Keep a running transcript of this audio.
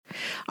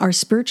our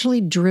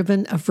spiritually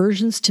driven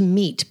aversions to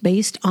meat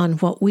based on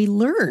what we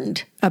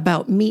learned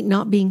about meat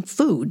not being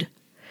food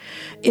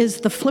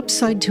is the flip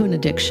side to an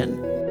addiction.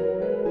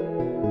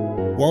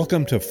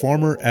 Welcome to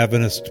Former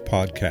Adventist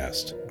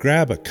Podcast.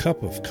 Grab a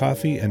cup of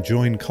coffee and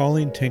join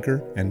Colleen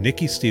Tinker and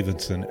Nikki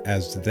Stevenson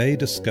as they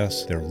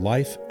discuss their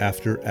life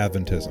after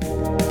Adventism.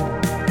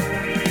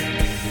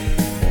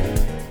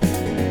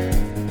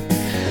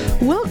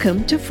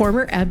 Welcome to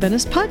Former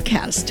Adventist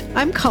Podcast.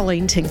 I'm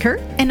Colleen Tinker.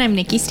 And I'm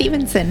Nikki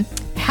Stevenson.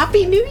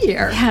 Happy New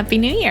Year. Happy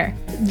New Year.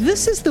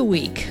 This is the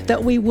week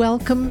that we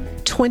welcome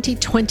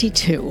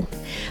 2022.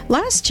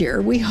 Last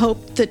year, we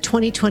hoped that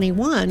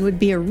 2021 would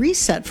be a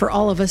reset for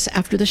all of us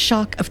after the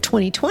shock of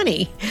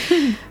 2020.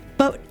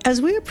 But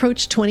as we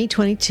approach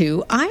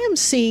 2022, I am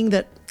seeing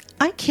that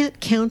I can't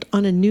count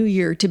on a new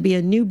year to be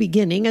a new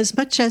beginning as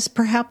much as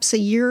perhaps a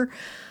year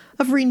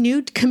of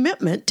renewed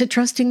commitment to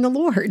trusting the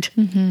Lord.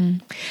 Mm-hmm.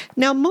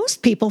 Now,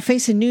 most people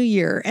face a new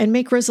year and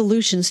make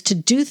resolutions to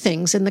do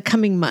things in the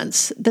coming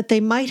months that they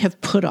might have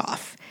put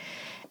off.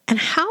 And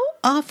how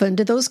often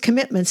do those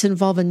commitments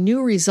involve a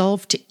new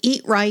resolve to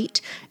eat right,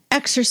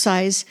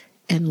 exercise,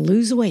 and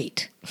lose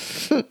weight?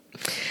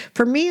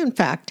 For me, in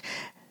fact,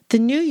 the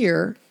new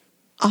year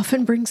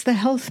often brings the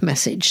health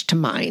message to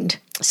mind.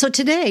 So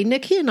today,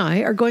 Nikki and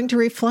I are going to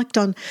reflect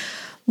on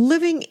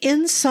living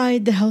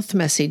inside the health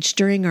message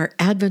during our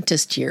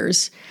Adventist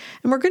years.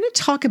 And we're going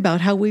to talk about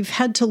how we've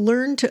had to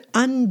learn to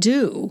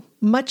undo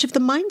much of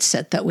the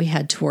mindset that we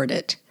had toward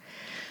it.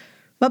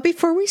 But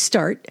before we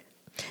start,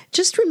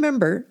 just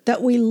remember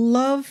that we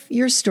love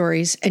your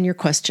stories and your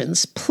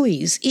questions.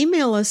 Please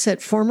email us at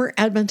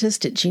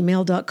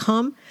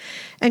formeradventist@gmail.com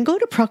and go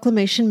to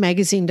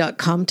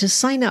proclamationmagazine.com to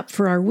sign up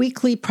for our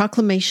weekly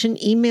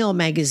Proclamation email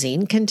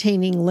magazine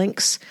containing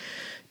links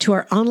to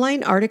our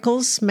online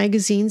articles,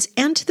 magazines,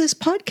 and to this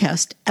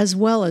podcast, as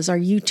well as our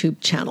YouTube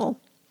channel.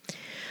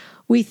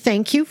 We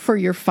thank you for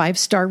your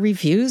 5-star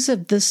reviews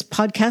of this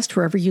podcast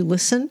wherever you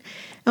listen,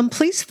 and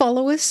please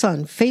follow us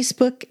on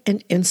Facebook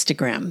and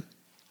Instagram.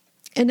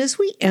 And as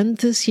we end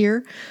this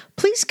year,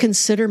 please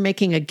consider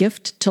making a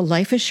gift to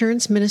Life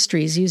Assurance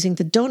Ministries using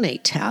the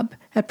Donate tab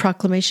at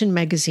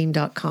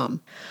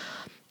proclamationmagazine.com.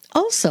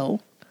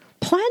 Also,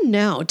 plan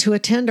now to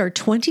attend our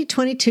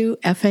 2022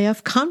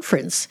 FAF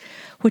conference,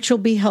 which will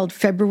be held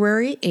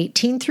February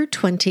 18 through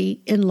 20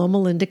 in Loma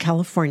Linda,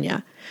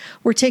 California.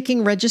 We're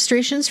taking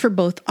registrations for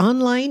both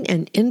online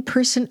and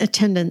in-person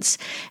attendance,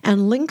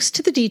 and links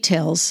to the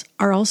details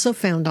are also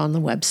found on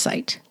the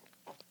website.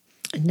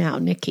 Now,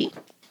 Nikki,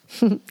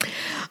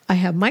 I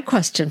have my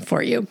question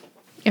for you.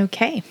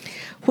 Okay.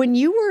 When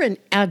you were an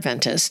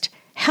Adventist,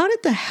 how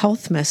did the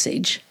health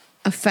message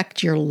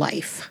affect your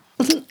life?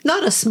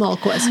 Not a small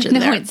question.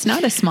 No, there. It's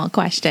not a small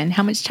question.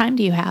 How much time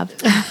do you have?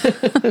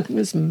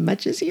 As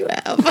much as you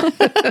have.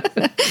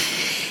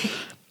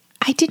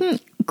 I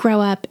didn't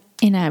grow up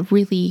in a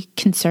really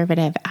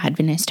conservative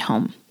Adventist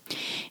home.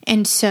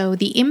 And so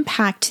the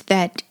impact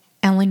that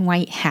Ellen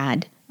White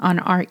had on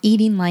our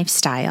eating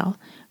lifestyle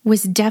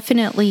was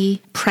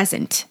definitely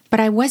present, but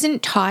I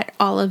wasn't taught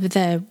all of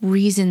the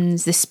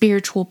reasons, the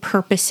spiritual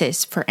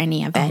purposes for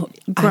any of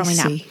it growing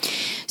up.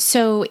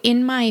 So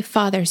in my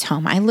father's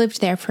home, I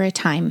lived there for a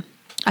time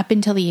up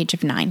until the age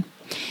of 9.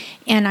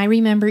 And I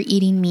remember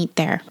eating meat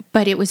there,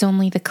 but it was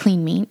only the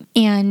clean meat.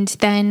 And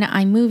then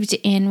I moved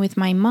in with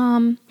my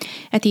mom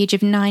at the age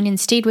of 9 and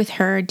stayed with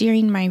her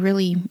during my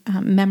really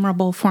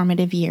memorable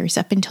formative years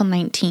up until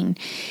 19.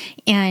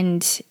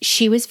 And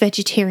she was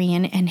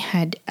vegetarian and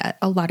had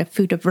a lot of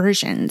food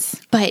aversions,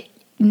 but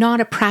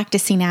not a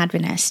practicing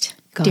Adventist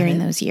during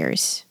those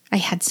years. I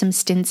had some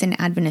stints in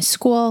Adventist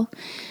school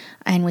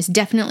and was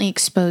definitely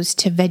exposed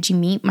to veggie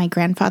meat. My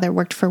grandfather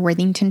worked for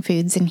Worthington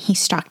Foods, and he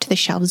stocked the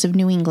shelves of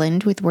New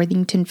England with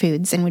Worthington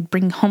Foods and would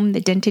bring home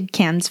the dented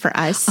cans for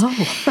us.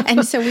 Oh.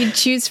 And so we'd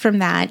choose from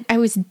that. I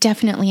was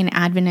definitely an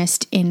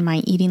Adventist in my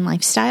eating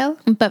lifestyle.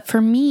 But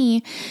for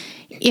me,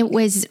 it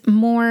was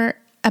more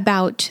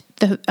about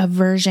the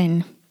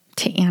aversion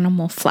to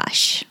animal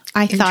flesh.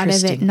 I thought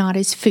of it not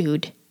as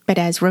food, but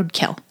as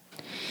roadkill.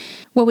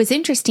 What was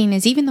interesting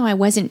is even though I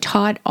wasn't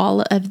taught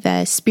all of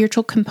the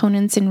spiritual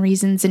components and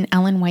reasons and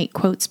Ellen White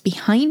quotes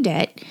behind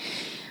it,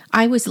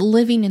 I was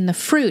living in the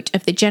fruit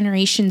of the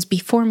generations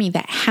before me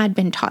that had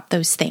been taught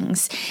those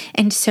things.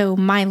 And so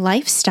my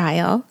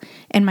lifestyle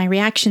and my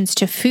reactions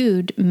to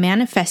food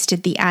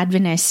manifested the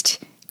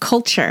Adventist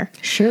culture.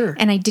 Sure.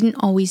 And I didn't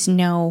always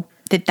know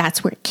that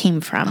that's where it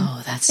came from.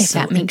 Oh, that's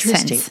so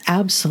interesting. Sense.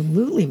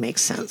 Absolutely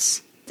makes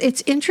sense.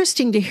 It's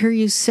interesting to hear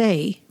you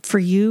say, for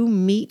you,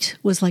 meat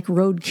was like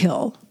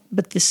roadkill,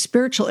 but the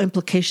spiritual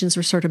implications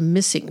were sort of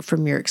missing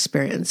from your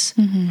experience.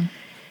 Mm-hmm.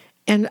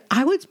 And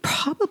I would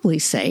probably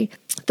say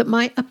that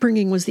my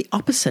upbringing was the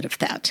opposite of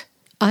that.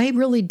 I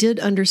really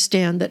did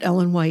understand that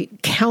Ellen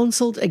White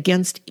counseled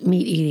against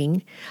meat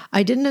eating.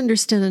 I didn't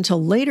understand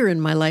until later in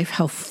my life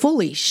how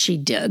fully she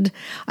did.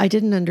 I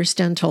didn't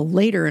understand until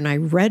later, and I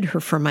read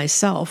her for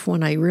myself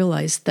when I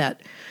realized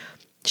that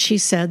She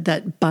said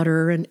that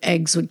butter and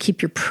eggs would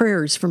keep your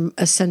prayers from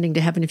ascending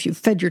to heaven. If you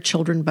fed your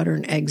children butter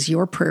and eggs,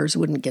 your prayers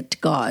wouldn't get to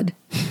God.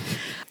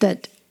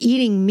 That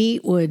eating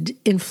meat would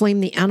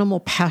inflame the animal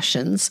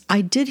passions.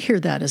 I did hear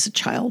that as a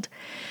child.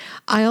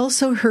 I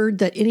also heard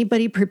that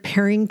anybody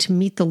preparing to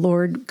meet the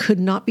Lord could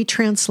not be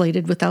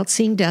translated without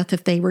seeing death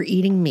if they were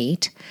eating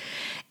meat.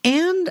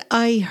 And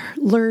I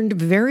learned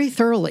very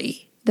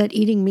thoroughly that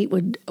eating meat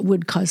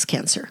would cause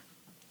cancer.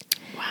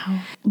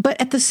 Wow. But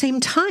at the same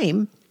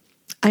time,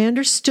 I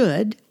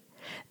understood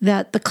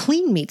that the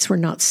clean meats were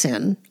not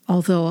sin,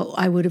 although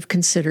I would have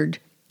considered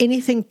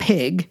anything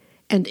pig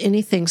and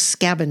anything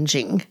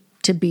scavenging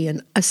to be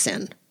a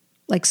sin,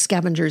 like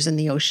scavengers in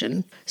the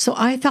ocean. So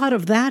I thought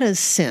of that as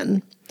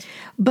sin,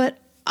 but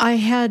I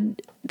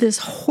had this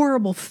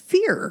horrible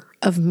fear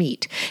of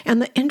meat.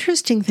 And the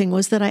interesting thing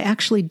was that I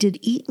actually did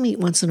eat meat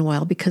once in a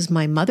while because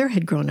my mother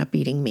had grown up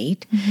eating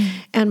meat,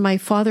 and my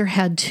father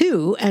had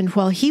too. And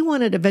while he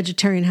wanted a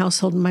vegetarian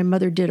household, and my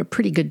mother did a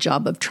pretty good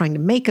job of trying to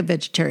make a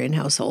vegetarian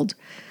household,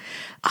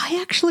 I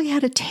actually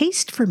had a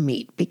taste for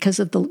meat because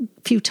of the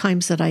few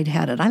times that I'd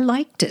had it. I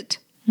liked it.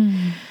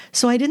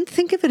 So I didn't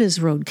think of it as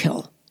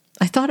roadkill.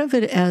 I thought of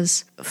it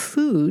as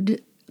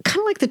food, kind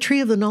of like the tree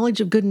of the knowledge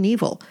of good and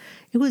evil.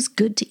 It was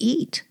good to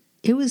eat.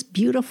 It was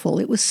beautiful.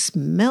 It was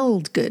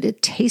smelled good.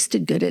 It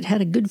tasted good. It had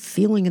a good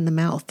feeling in the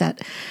mouth.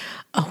 That,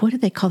 what do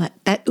they call that?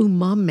 That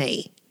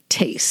umami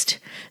taste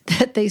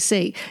that they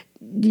say,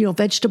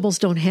 vegetables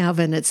don't have,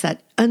 and it's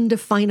that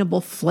undefinable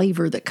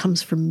flavor that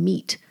comes from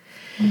meat.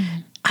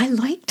 I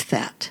liked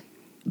that,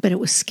 but it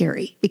was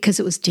scary because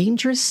it was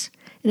dangerous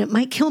and it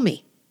might kill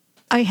me.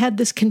 I had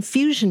this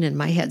confusion in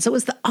my head. So it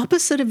was the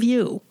opposite of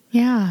you.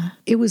 Yeah.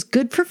 It was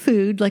good for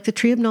food, like the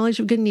tree of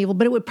knowledge of good and evil,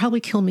 but it would probably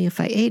kill me if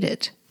I ate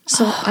it.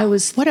 So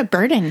What a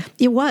burden.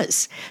 It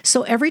was.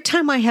 So every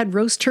time I had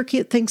roast turkey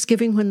at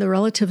Thanksgiving when the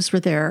relatives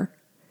were there,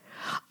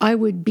 I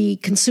would be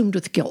consumed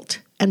with guilt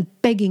and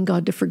begging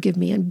God to forgive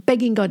me and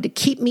begging God to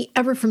keep me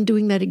ever from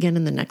doing that again.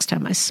 And the next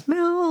time I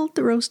smelled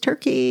the roast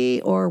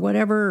turkey or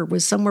whatever, or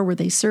was somewhere where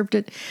they served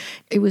it,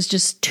 it was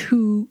just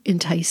too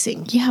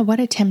enticing. Yeah, what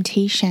a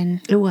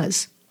temptation. It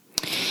was.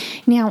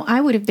 Now,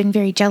 I would have been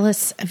very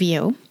jealous of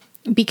you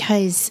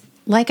because,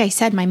 like I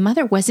said, my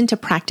mother wasn't a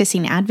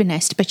practicing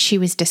Adventist, but she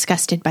was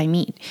disgusted by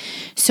meat.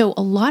 So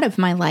a lot of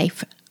my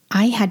life,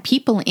 I had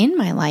people in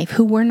my life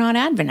who were not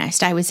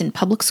Adventist. I was in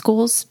public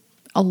schools,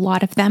 a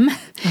lot of them,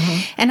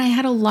 and I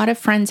had a lot of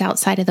friends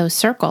outside of those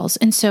circles.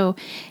 And so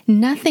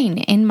nothing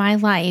in my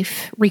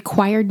life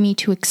required me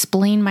to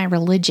explain my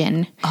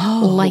religion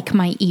like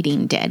my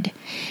eating did.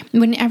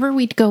 Whenever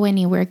we'd go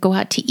anywhere, go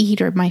out to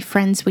eat, or my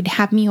friends would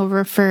have me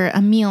over for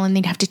a meal and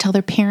they'd have to tell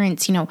their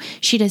parents,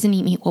 she doesn't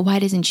eat meat. Well, why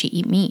doesn't she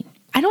eat meat?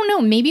 I don't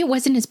know. Maybe it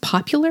wasn't as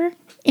popular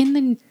in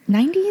the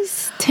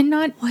 90s to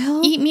not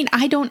eat meat.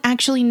 I don't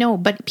actually know,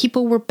 but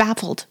people were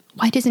baffled.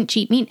 Why doesn't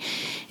she eat meat?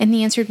 And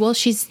the answer, well,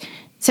 she's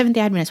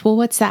Seventh-day Adventist. Well,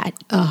 what's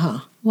that?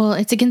 Well,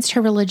 it's against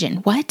her religion.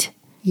 What?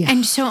 Yeah.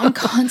 And so I'm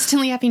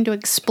constantly having to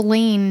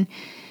explain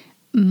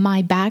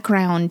my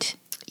background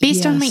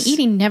based on my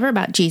eating, never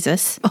about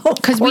Jesus. Oh,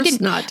 of course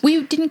not.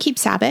 We didn't keep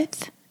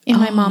Sabbath in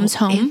my mom's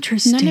home.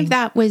 Interesting. None of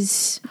that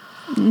was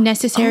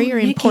necessary or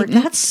Nikki,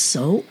 important. That's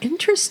so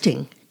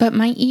interesting. But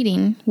my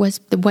eating was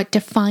what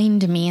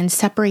defined me and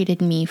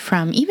separated me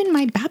from even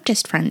my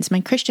Baptist friends,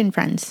 my Christian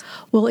friends.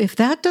 Well, if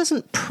that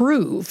doesn't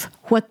prove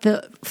what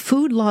the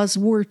food laws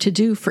were to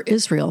do for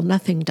Israel,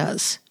 nothing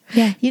does.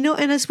 Yeah.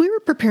 And as we were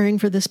preparing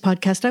for this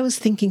podcast, I was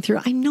thinking through,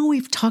 I know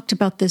we've talked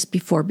about this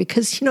before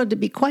because, to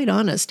be quite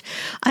honest,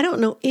 I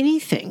don't know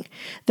anything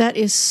that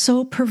is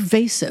so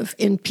pervasive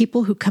in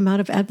people who come out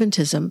of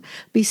Adventism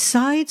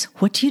besides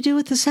what do you do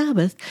with the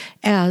Sabbath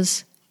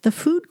as the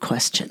food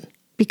question,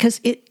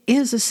 because it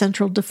is a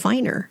central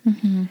definer.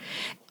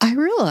 I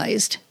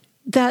realized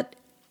that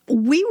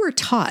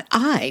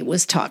I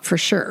was taught for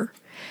sure,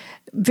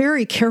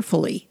 very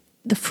carefully,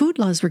 the food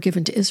laws were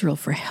given to Israel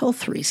for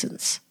health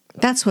reasons.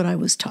 That's what I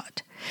was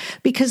taught.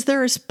 Because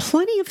there is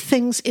plenty of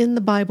things in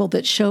the Bible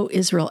that show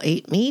Israel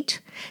ate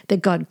meat,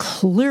 that God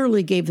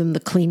clearly gave them the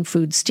clean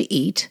foods to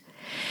eat.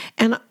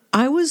 And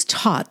I was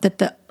taught that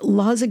the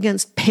laws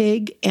against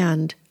pig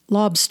and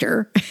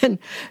lobster and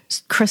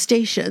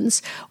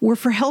crustaceans were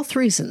for health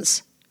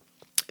reasons.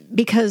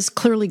 Because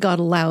clearly God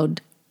allowed,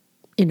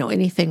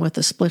 anything with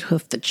a split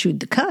hoof that chewed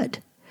the cud.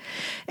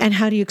 And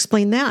how do you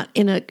explain that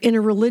in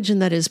a religion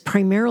that is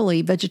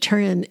primarily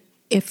vegetarian,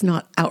 if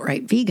not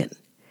outright vegan?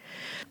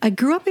 I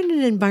grew up in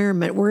an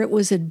environment where it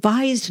was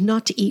advised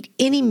not to eat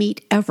any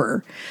meat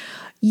ever,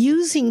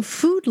 using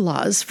food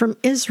laws from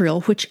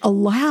Israel, which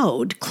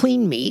allowed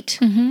clean meat.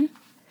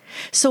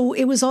 So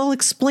it was all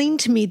explained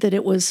to me that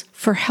it was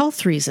for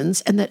health reasons,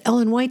 and that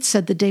Ellen White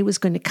said the day was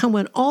going to come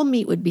when all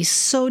meat would be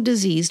so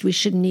diseased we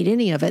shouldn't eat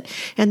any of it.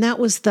 And that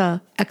was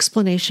the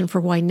explanation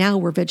for why now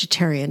we're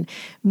vegetarian,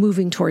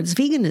 moving towards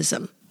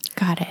veganism.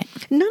 Got it.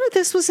 None of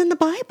this was in the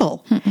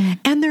Bible.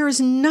 And there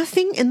is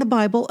nothing in the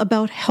Bible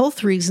about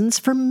health reasons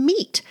for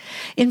meat.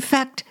 In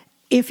fact,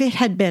 If it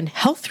had been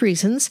health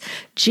reasons,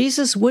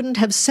 Jesus wouldn't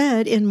have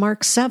said in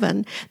Mark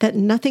 7 that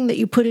nothing that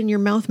you put in your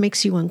mouth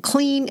makes you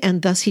unclean,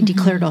 and thus he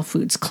declared all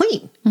foods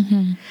clean.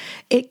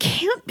 It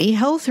can't be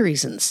health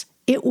reasons.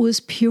 It was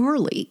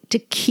purely to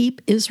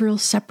keep Israel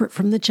separate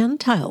from the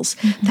Gentiles.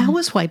 That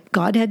was why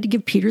God had to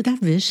give Peter that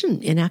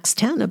vision in Acts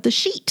 10 of the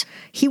sheet.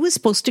 He was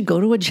supposed to go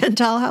to a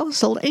Gentile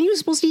household, and he was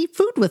supposed to eat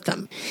food with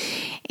them.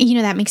 You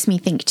know, that makes me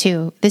think,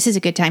 too, this is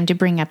a good time to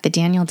bring up the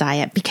Daniel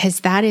diet,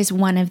 because that is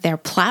one of their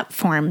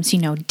platforms. You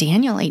know,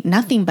 Daniel ate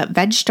nothing but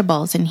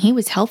vegetables, and he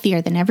was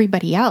healthier than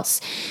everybody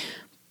else.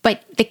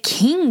 But the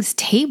king's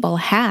table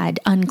had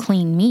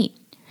unclean meat.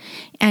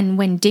 And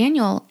when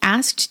Daniel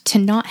asked to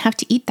not have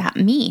to eat that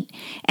meat,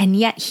 and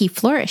yet he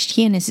flourished,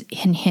 he and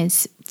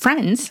his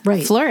friends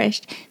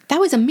flourished, that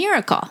was a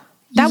miracle.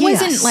 That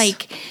wasn't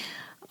like,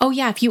 oh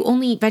yeah, if you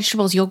only eat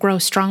vegetables, you'll grow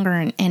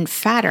stronger and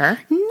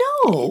fatter.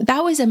 No.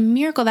 That was a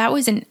miracle. That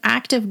was an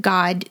act of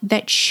God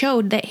that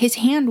showed that his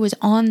hand was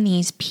on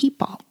these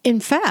people. In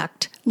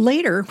fact,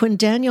 later, when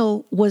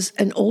Daniel was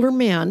an older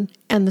man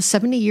and the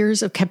 70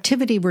 years of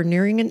captivity were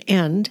nearing an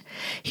end,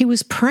 he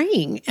was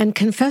praying and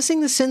confessing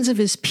the sins of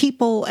his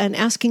people and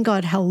asking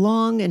God how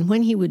long and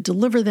when he would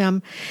deliver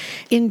them.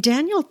 In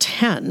Daniel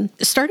 10,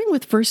 starting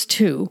with verse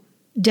 2,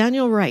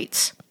 Daniel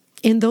writes,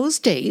 "In those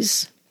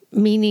days,"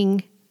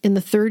 meaning in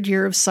the 3rd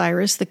year of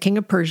Cyrus, the king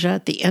of Persia,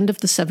 at the end of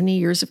the 70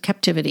 years of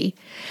captivity,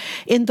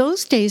 "In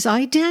those days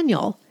I,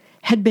 Daniel,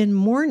 had been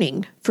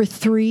mourning for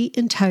 3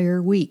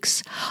 entire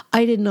weeks.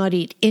 I did not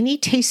eat any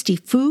tasty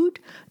food,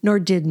 nor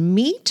did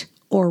meat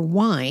or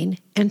wine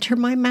enter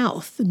my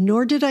mouth,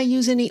 nor did I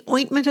use any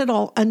ointment at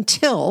all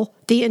until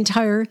the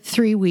entire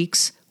 3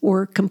 weeks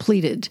were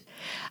completed.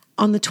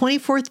 On the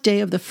 24th day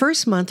of the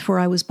 1st month, where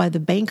I was by the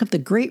bank of the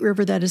great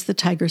river that is the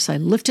Tigris, I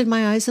lifted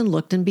my eyes and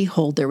looked, and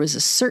behold, there was a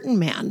certain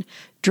man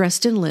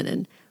dressed in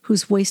linen,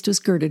 whose waist was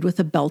girded with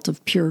a belt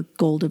of pure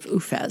gold of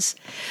Uphaz."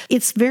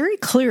 It's very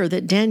clear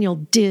that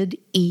Daniel did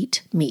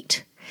eat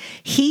meat.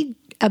 He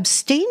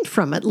abstained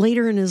from it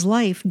later in his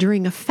life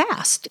during a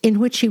fast in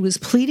which he was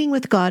pleading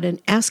with God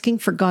and asking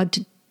for God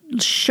to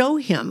show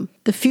him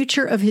the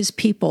future of his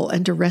people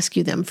and to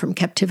rescue them from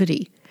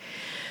captivity.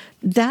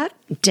 That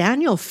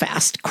Daniel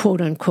fast,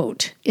 quote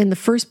unquote, in the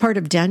first part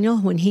of Daniel,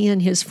 when he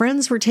and his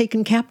friends were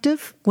taken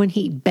captive, when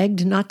he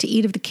begged not to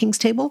eat of the king's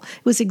table,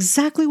 it was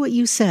exactly what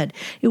you said.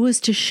 It was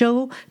to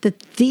show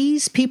that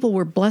these people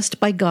were blessed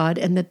by God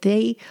and that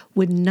they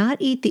would not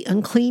eat the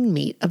unclean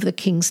meat of the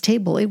king's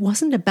table. It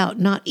wasn't about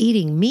not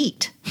eating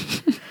meat.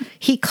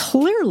 He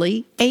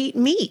clearly ate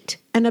meat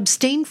and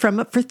abstained from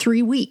it for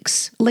 3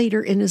 weeks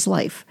later in his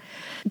life.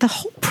 The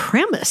whole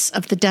premise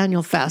of the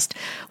Daniel fast,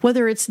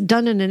 whether it's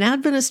done in an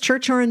Adventist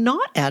church or a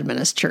not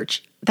Adventist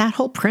church, that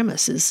whole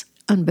premise is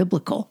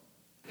unbiblical.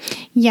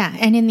 Yeah,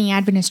 and in the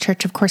Adventist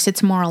church, of course,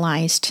 it's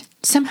moralized.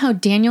 Somehow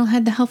Daniel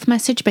had the health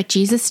message, but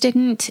Jesus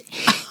didn't.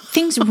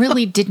 Things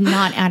really did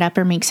not add up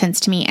or make sense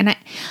to me. And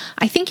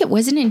I think it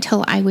wasn't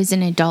until I was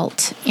an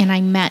adult and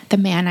I met the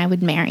man I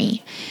would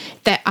marry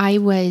that I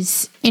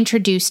was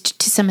introduced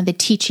to some of the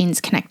teachings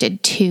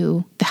connected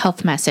to the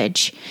health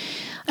message.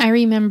 I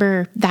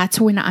remember that's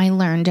when I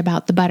learned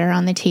about the butter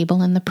on the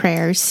table and the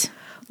prayers.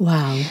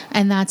 Wow.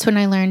 And that's when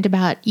I learned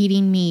about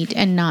eating meat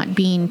and not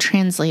being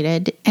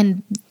translated.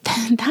 And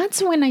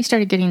that's when I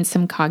started getting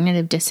some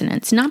cognitive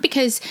dissonance. Not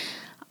because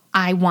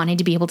I wanted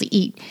to be able to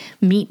eat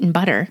meat and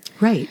butter.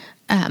 Right.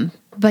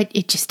 But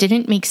it just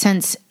didn't make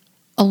sense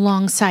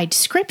alongside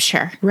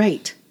Scripture.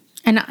 Right.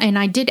 And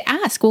I did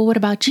ask, well, what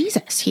about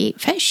Jesus? He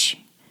ate fish.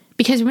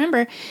 Because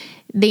remember,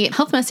 the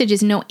health message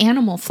is no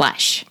animal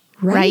flesh.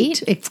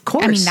 Right? Of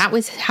course. I mean, that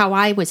was how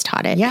I was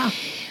taught it. Yeah.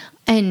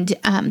 And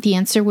the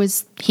answer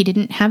was he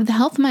didn't have the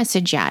health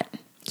message yet.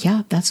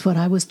 Yeah, that's what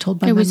I was told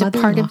by my mother-in-law.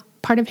 It was a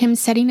part of him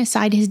setting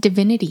aside his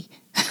divinity.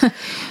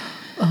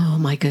 Oh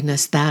my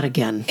goodness, that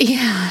again.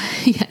 Yeah,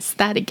 yes,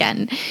 that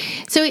again.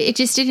 So it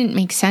just didn't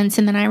make sense.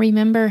 And then I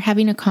remember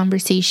having a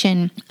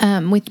conversation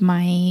with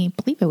I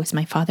believe it was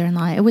my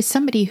father-in-law. It was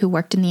somebody who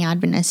worked in the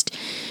Adventist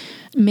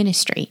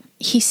ministry.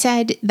 He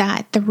said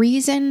that the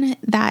reason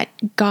that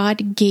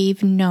God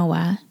gave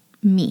Noah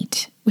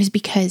meat was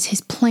because his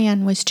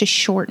plan was to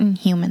shorten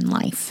human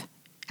life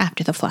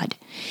after the flood.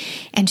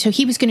 And so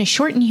he was going to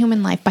shorten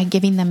human life by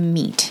giving them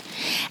meat.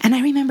 And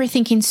I remember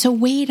thinking, so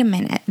wait a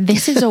minute,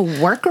 this is a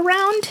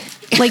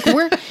workaround? Like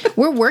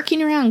we're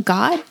working around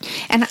God?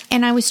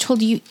 And I was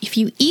told, if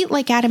you eat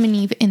like Adam and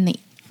Eve in the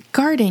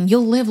garden,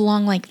 you'll live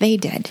long like they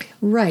did.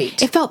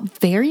 Right. It felt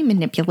very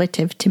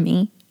manipulative to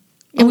me.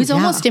 It was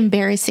almost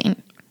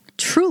embarrassing.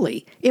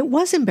 Truly, it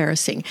was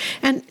embarrassing.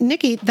 And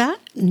Nikki, that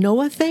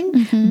Noah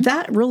thing,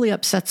 that really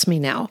upsets me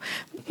now.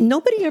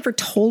 Nobody ever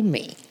told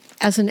me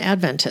as an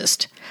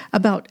Adventist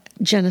about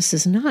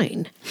Genesis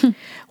 9,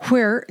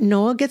 where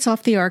Noah gets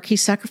off the ark, he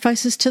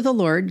sacrifices to the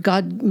Lord,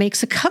 God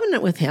makes a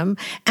covenant with him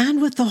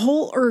and with the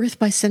whole earth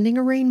by sending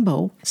a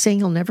rainbow, saying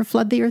he'll never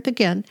flood the earth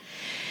again.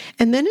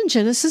 And then in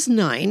Genesis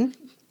 9,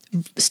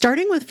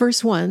 starting with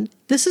verse 1,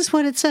 this is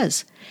what it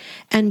says.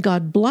 And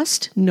God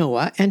blessed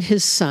Noah and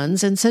his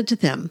sons and said to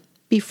them,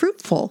 "Be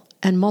fruitful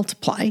and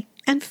multiply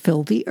and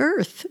fill the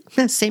earth.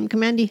 The same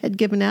command he had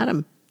given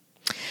Adam.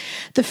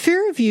 The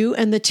fear of you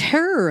and the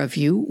terror of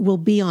you will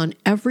be on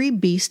every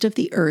beast of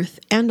the earth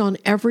and on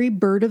every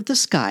bird of the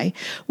sky,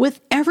 with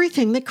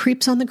everything that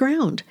creeps on the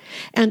ground,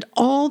 and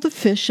all the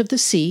fish of the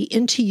sea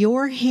into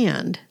your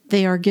hand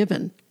they are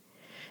given.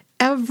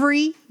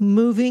 Every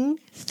moving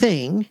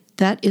thing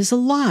that is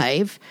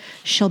alive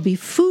shall be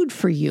food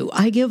for you.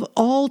 I give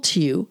all to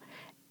you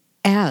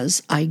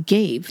as I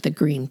gave the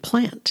green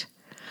plant.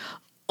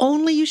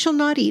 Only you shall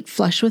not eat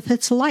flesh with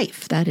its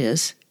life, that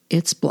is,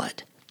 its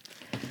blood.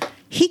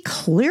 He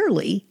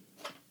clearly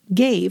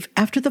gave,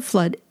 after the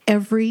flood,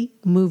 every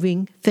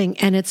moving thing,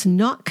 and it's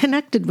not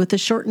connected with a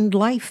shortened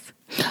life.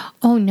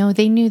 Oh, no,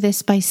 they knew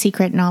this by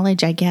secret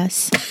knowledge, I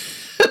guess.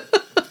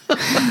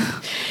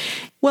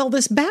 Well,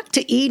 this back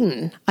to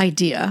Eden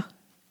idea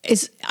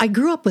is, I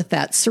grew up with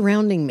that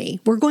surrounding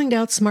me. We're going to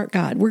outsmart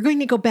God. We're going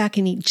to go back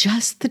and eat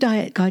just the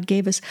diet God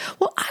gave us.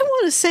 Well, I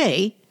want to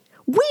say,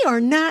 we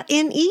are not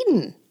in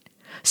Eden.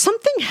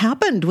 Something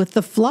happened with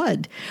the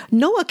flood.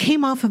 Noah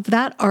came off of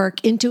that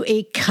ark into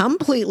a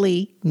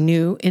completely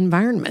new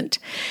environment,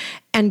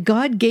 and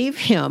God gave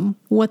him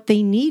what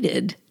they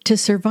needed to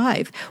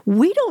survive.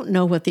 We don't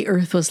know what the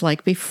earth was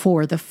like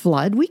before the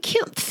flood. We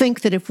can't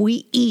think that if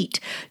we eat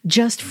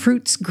just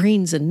fruits,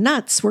 greens, and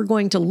nuts, we're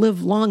going to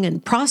live long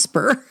and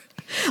prosper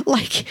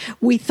like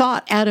we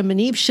thought Adam and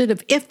Eve should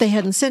have if they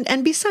hadn't sinned.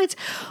 And besides,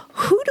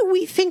 who do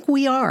we think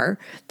we are,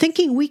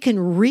 thinking we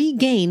can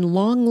regain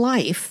long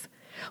life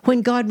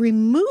when God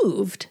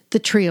removed the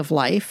tree of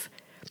life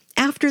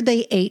after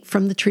they ate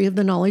from the tree of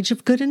the knowledge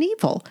of good and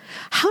evil?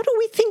 How do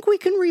we think we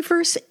can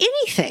reverse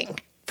anything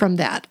from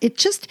that? It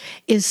just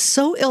is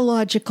so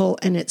illogical,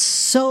 and it's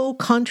so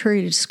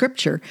contrary to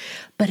Scripture,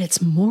 but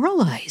it's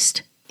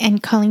moralized.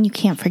 And Colleen, you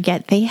can't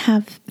forget, they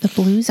have the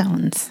blue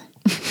zones.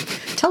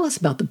 Tell us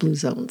about the blue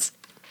zones.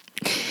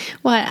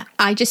 Well,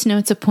 I just know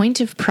it's a point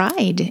of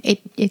pride.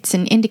 It's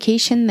an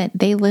indication that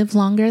they live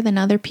longer than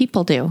other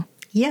people do.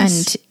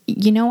 Yes. And,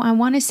 I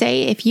want to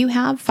say if you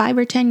have 5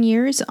 or 10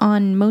 years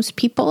on most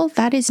people,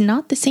 that is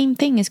not the same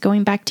thing as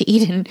going back to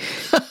Eden.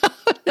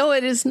 No,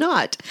 it is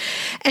not.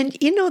 And,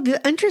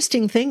 the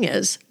interesting thing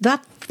is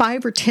that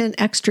 5 or 10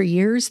 extra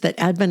years that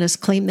Adventists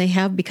claim they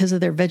have because of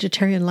their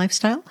vegetarian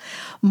lifestyle,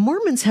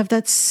 Mormons have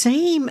that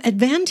same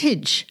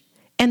advantage,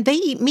 and they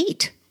eat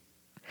meat.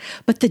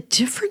 But the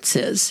difference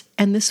is,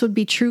 and this would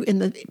be true in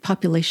the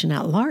population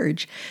at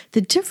large,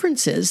 the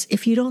difference is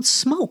if you don't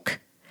smoke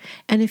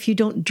and if you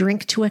don't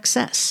drink to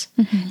excess.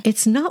 Mm-hmm.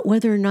 It's not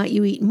whether or not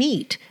you eat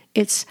meat.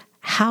 It's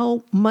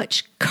how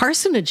much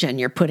carcinogen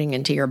you're putting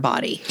into your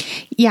body.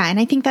 Yeah, and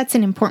I think that's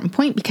an important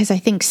point, because I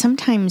think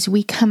sometimes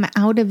we come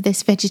out of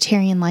this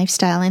vegetarian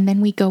lifestyle and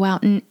then we go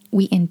out and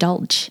we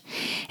indulge.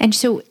 And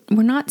so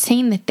we're not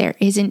saying that there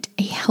isn't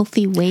a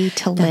healthy way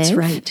to live. That's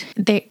right.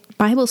 The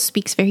Bible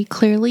speaks very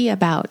clearly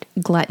about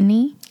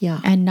gluttony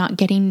and not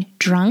getting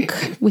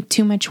drunk with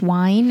too much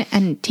wine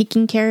and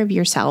taking care of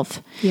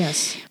yourself.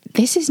 Yes.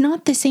 This is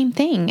not the same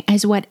thing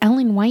as what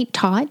Ellen White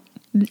taught.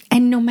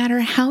 And no matter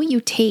how you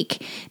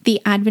take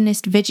the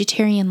Adventist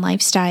vegetarian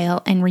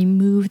lifestyle and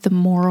remove the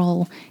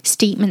moral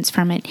statements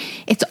from it,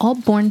 it's all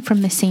born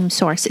from the same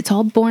source. It's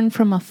all born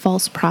from a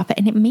false prophet.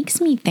 And it makes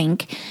me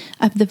think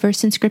of the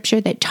verse in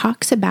Scripture that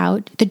talks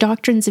about the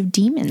doctrines of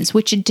demons,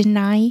 which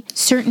deny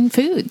certain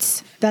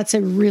foods. That's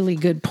a really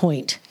good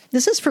point.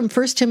 This is from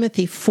 1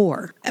 Timothy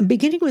 4,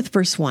 beginning with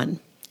verse 1.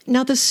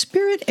 Now the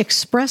Spirit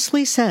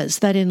expressly says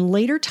that in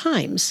later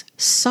times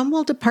some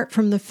will depart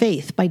from the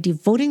faith by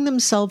devoting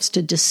themselves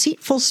to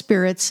deceitful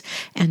spirits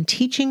and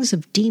teachings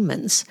of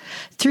demons,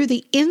 through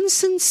the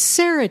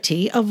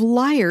insincerity of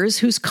liars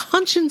whose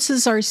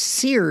consciences are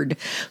seared,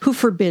 who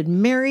forbid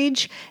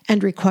marriage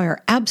and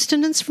require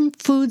abstinence from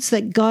foods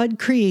that God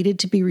created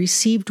to be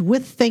received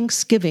with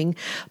thanksgiving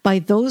by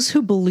those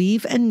who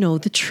believe and know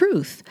the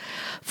truth.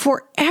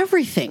 For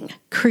everything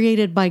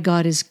created by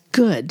God is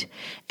good,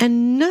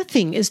 and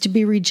nothing is to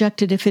be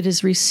rejected if it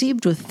is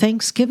received with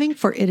thanksgiving,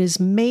 for it is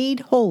made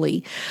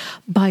holy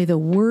by the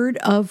word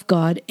of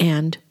God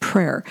and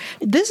prayer.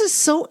 This is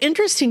so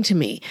interesting to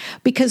me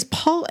because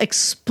Paul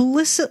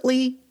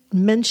explicitly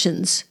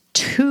mentions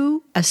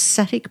 2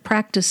 ascetic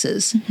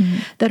practices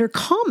that are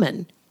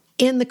common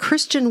in the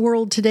Christian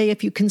world today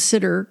if you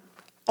consider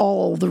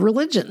all the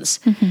religions.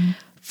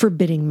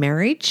 Forbidding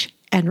marriage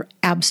and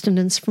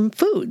abstinence from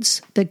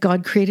foods that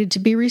God created to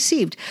be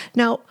received.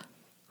 Now,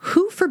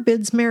 who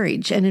forbids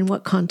marriage and in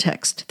what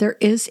context? There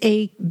is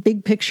a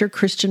big picture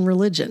Christian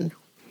religion.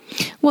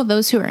 Well,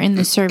 those who are in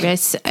the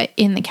service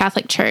in the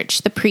Catholic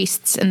Church, the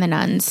priests and the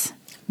nuns,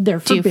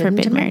 they're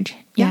forbid marriage.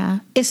 Yeah.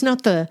 It's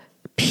not the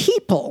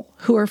people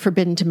who are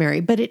forbidden to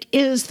marry, but it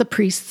is the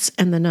priests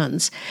and the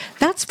nuns.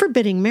 That's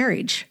forbidding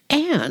marriage.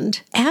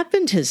 And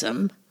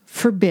Adventism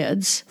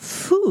forbids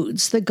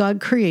foods that God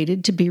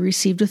created to be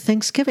received with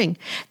thanksgiving.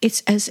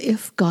 It's as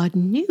if God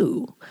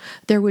knew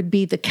there would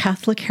be the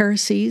Catholic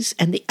heresies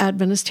and the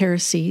Adventist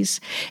heresies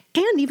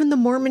and even the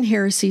Mormon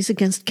heresies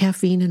against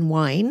caffeine and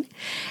wine.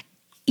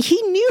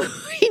 he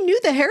knew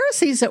the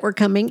heresies that were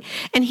coming,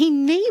 and he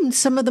named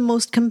some of the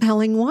most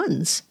compelling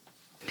ones.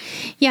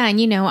 Yeah,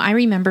 and I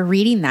remember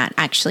reading that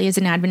actually as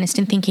an Adventist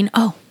and thinking,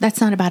 oh,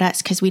 that's not about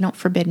us because we don't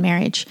forbid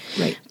marriage.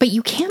 Right. But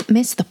you can't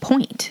miss the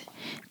point.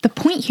 The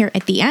point here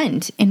at the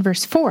end in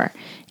verse 4,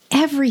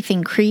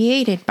 everything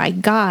created by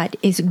God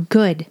is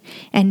good,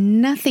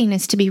 and nothing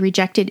is to be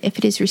rejected if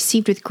it is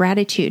received with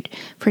gratitude,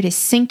 for it is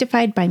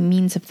sanctified by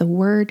means of the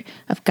word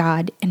of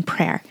God and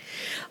prayer.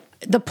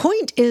 The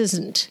point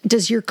isn't,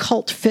 does your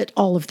cult fit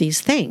all of these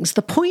things?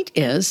 The point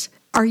is,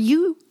 are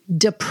you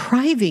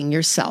depriving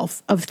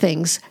yourself of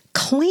things,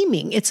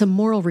 claiming it's a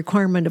moral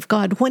requirement of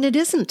God when it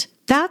isn't?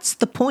 That's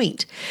the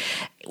point.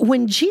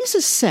 When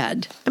Jesus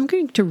said, I'm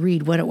going to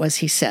read what it was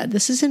he said.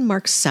 This is in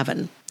Mark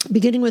 7,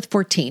 beginning with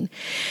 14.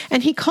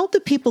 And he called the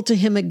people to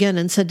him again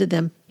and said to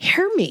them,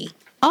 hear me,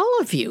 all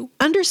of you,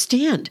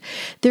 understand,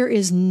 there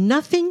is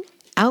nothing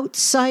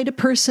outside a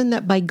person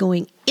that by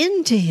going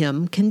into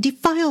him can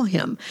defile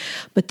him,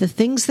 but the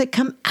things that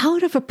come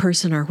out of a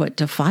person are what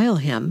defile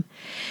him.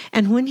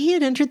 And when he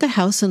had entered the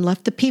house and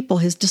left the people,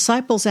 his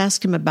disciples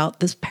asked him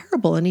about this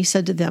parable, and he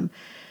said to them,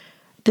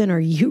 then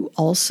are you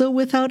also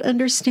without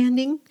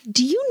understanding?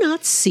 Do you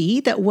not see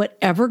that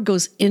whatever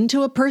goes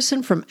into a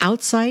person from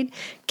outside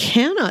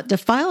cannot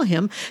defile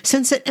him,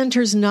 since it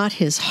enters not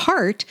his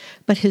heart,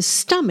 but his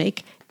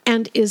stomach,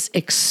 and is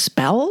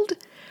expelled?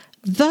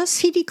 Thus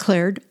he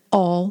declared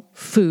all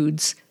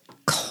foods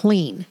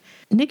clean.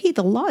 Nikki,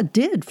 the law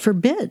did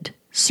forbid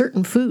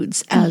certain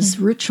foods as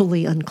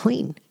ritually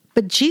unclean.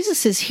 But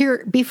Jesus is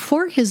here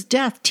before his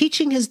death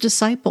teaching his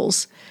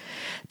disciples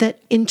that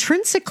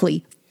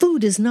intrinsically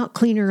food is not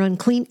clean or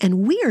unclean,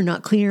 and we are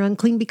not clean or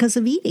unclean because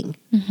of eating.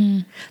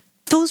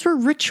 Those were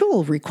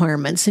ritual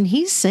requirements, and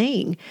he's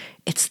saying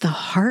it's the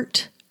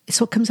heart. It's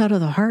what comes out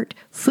of the heart.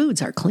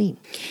 Foods are clean.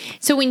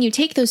 So when you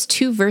take those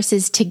two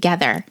verses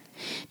together,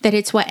 that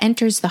it's what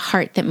enters the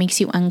heart that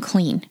makes you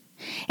unclean.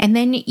 And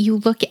then you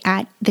look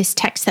at this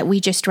text that we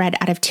just read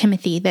out of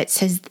Timothy that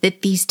says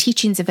that these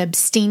teachings of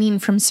abstaining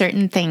from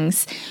certain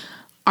things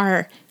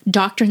are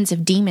doctrines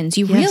of demons.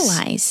 You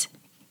realize,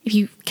 if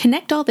you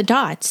connect all the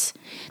dots,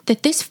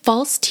 that this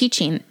false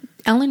teaching,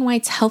 Ellen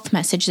White's health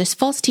message, this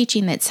false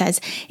teaching that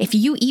says, if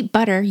you eat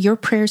butter, your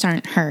prayers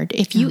aren't heard.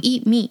 If you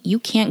eat meat, you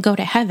can't go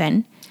to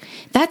heaven.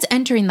 That's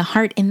entering the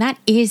heart, and that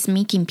is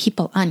making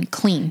people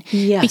unclean.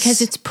 Yes.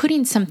 Because it's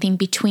putting something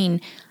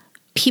between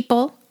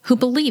people who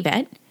believe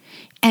it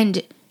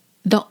and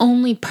the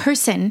only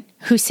person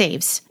who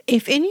saves.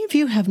 If any of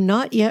you have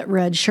not yet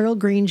read Cheryl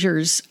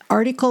Granger's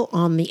article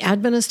on the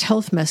Adventist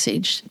health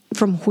message,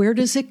 From Where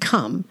Does It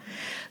Come?,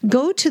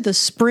 go to the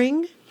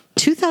spring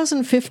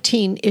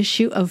 2015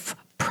 issue of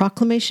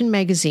Proclamation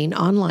Magazine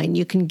online.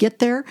 You can get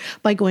there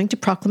by going to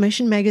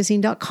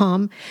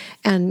proclamationmagazine.com,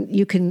 and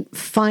you can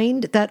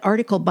find that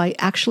article by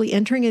actually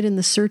entering it in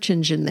the search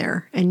engine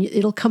there, and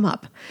it'll come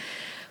up.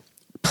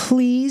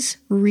 Please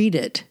read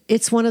it.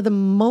 It's one of the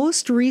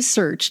most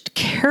researched,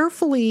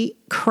 carefully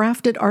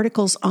crafted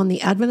articles on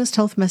the Adventist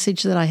health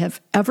message that I have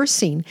ever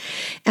seen.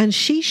 And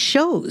she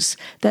shows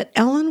that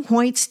Ellen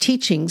White's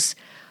teachings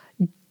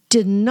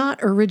did not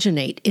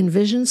originate in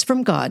visions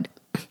from God,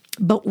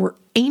 but were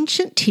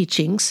ancient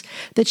teachings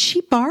that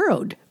she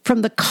borrowed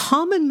from the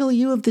common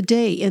milieu of the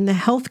day in the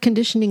health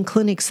conditioning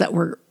clinics that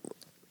were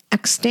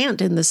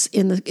extant in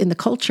the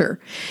culture.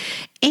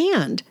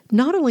 And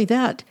not only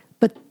that,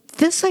 but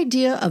this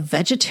idea of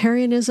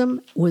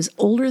vegetarianism was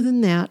older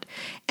than that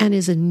and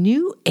is a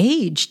new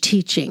age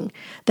teaching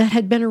that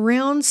had been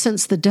around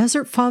since the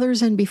Desert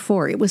Fathers and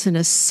before. It was an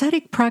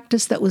ascetic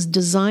practice that was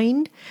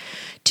designed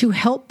to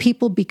help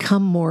people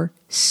become more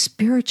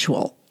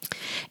spiritual.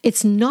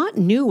 It's not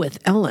new with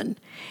Ellen.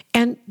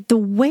 And the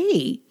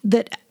way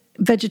that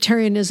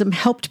vegetarianism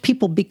helped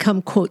people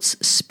become, quotes,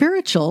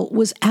 spiritual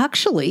was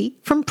actually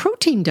from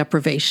protein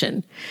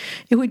deprivation.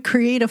 It would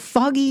create a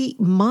foggy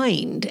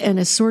mind and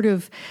a sort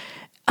of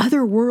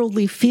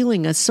otherworldly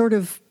feeling, a sort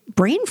of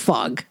brain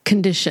fog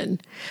condition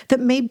that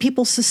made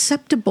people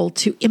susceptible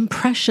to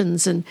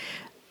impressions and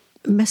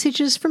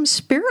messages from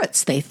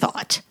spirits, they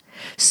thought.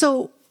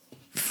 So,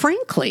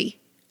 frankly,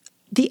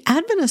 the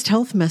Adventist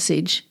health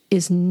message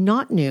is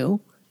not new.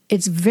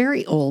 It's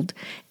very old,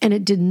 and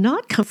it did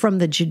not come from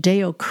the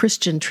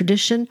Judeo-Christian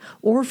tradition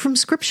or from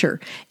Scripture.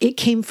 It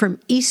came from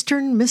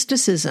Eastern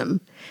mysticism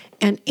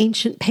and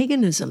ancient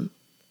paganism.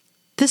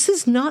 This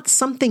is not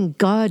something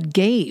God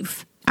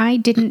gave. I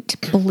didn't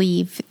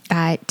believe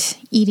that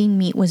eating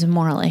meat was a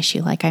moral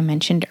issue, like I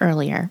mentioned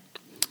earlier.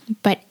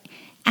 But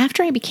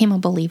after I became a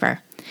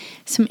believer,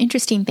 some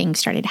interesting things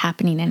started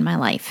happening in my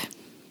life.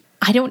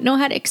 I don't know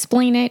how to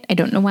explain it. I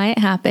don't know why it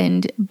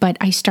happened, but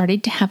I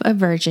started to have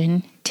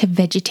aversion to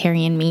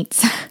vegetarian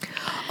meats.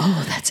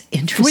 Oh, that's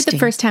interesting. For the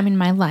first time in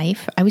my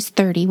life. I was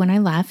 30 when I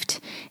left.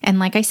 And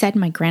like I said,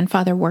 my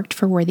grandfather worked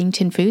for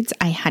Worthington Foods.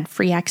 I had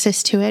free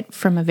access to it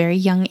from a very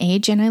young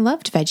age, and I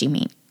loved veggie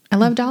meat. I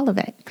loved all of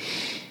it.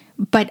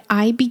 But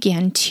I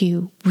began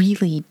to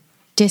really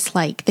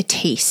dislike the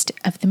taste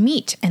of the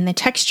meat and the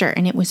texture,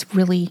 and it was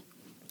really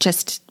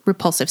just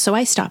repulsive. So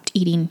I stopped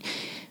eating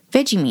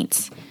veggie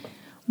meats.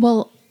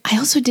 Well, I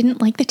also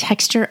didn't like the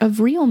texture of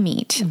real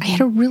meat. I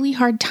had a really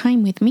hard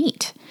time with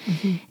meat.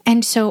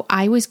 And so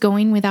I was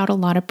going without a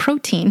lot of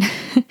protein.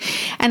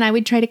 And I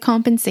would try to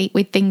compensate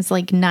with things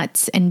like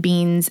nuts and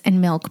beans and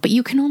milk, but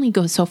you can only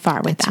go so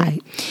far with that.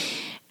 Right.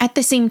 At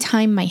the same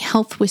time, my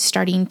health was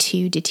starting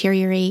to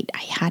deteriorate. I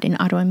had an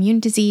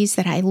autoimmune disease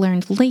that I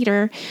learned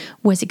later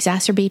was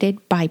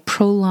exacerbated by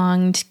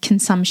prolonged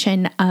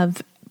consumption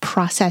of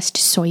processed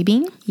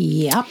soybean.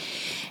 Yep.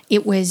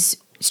 It was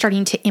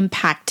starting to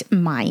impact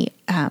my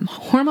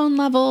hormone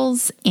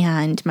levels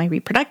and my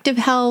reproductive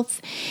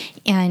health.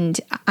 And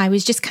I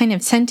was just kind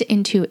of sent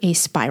into a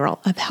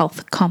spiral of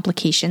health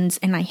complications.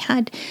 And I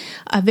had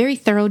a very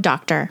thorough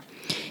doctor,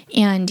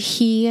 and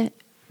he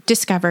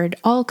discovered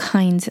all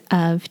kinds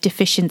of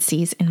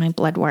deficiencies in my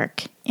blood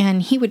work.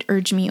 And he would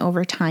urge me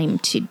over time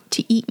to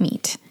eat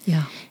meat.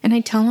 Yeah. And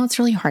I'd tell him, it's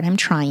really hard. I'm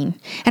trying.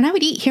 And I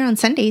would eat here on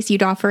Sundays.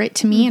 You'd offer it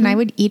to me and I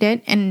would eat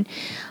it. And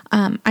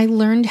I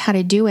learned how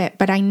to do it,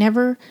 but I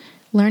never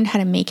learned how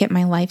to make it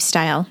my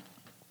lifestyle.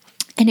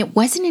 And it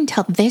wasn't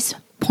until this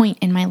point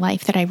in my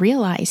life that I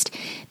realized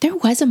there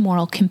was a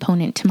moral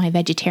component to my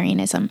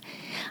vegetarianism.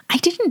 I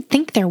didn't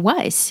think there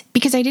was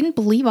because I didn't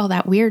believe all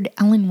that weird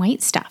Ellen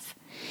White stuff.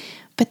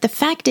 But the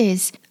fact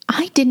is,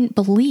 I didn't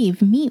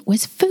believe meat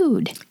was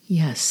food.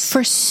 Yes.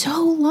 For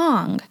so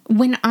long,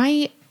 when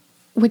I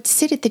would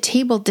sit at the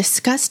table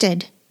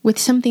disgusted with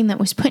something that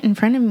was put in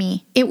front of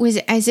me, it was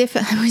as if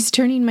I was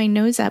turning my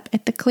nose up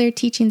at the clear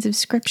teachings of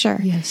Scripture.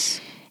 Yes.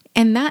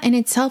 And that in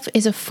itself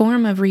is a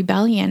form of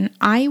rebellion.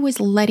 I was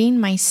letting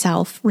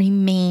myself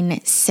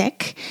remain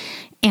sick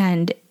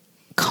and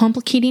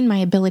complicating my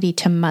ability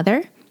to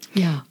mother,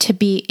 to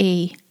be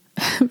a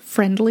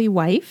friendly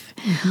wife.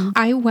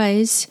 I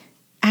was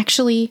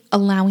actually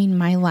allowing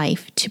my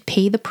life to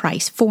pay the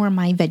price for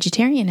my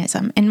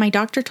vegetarianism. And my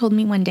doctor told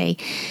me one day,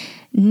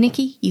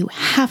 Nikki, you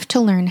have to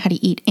learn how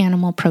to eat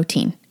animal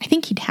protein. I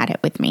think he'd had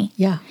it with me.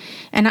 Yeah.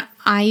 And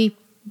I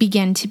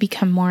began to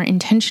become more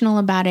intentional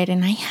about it,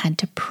 and I had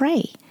to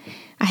pray.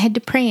 I had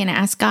to pray and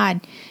ask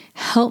God,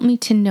 help me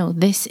to know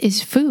this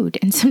is food.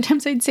 And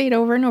sometimes I'd say it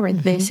over and over,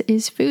 this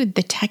is food.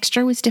 The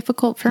texture was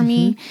difficult for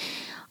me.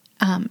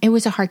 It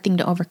was a hard thing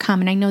to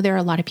overcome. And I know there are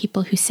a lot of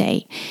people who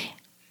say,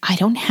 I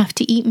don't have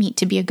to eat meat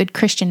to be a good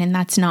Christian. And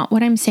that's not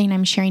what I'm saying.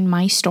 I'm sharing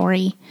my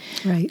story.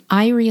 Right.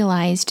 I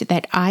realized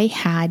that I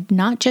had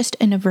not just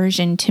an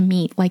aversion to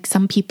meat like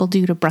some people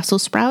do to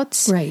Brussels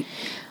sprouts. Right.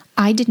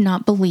 I did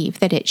not believe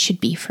that it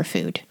should be for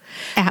food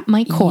at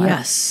my core.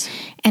 Yes.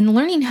 And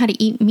learning how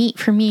to eat meat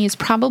for me is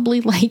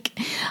probably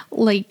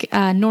like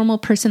a normal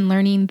person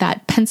learning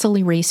that pencil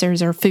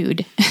erasers are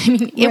food. I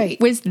mean, it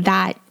was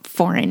that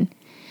foreign.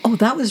 Oh,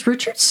 that was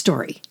Richard's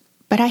story.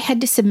 But I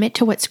had to submit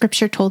to what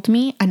Scripture told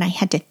me, and I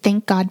had to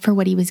thank God for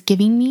what He was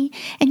giving me.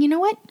 And you know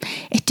what?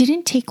 It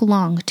didn't take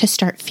long to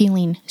start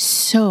feeling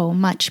so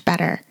much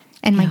better.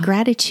 And my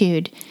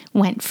gratitude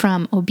went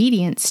from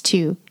obedience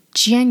to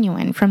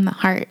genuine from the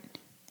heart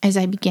as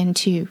I began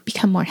to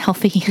become more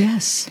healthy.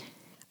 Yes.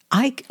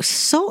 I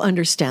so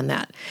understand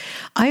that.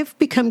 I've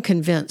become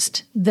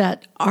convinced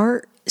that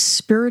our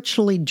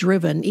spiritually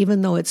driven,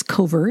 even though it's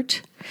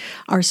covert,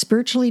 our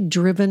spiritually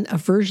driven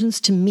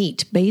aversions to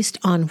meat based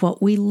on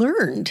what we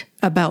learned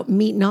about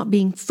meat not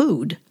being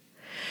food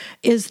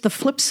is the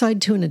flip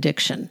side to an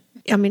addiction.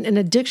 I mean, an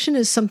addiction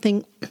is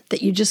something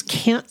that you just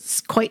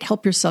can't quite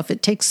help yourself.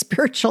 It takes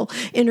spiritual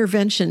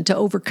intervention to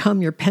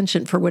overcome your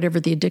penchant for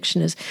whatever the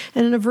addiction is.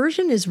 And an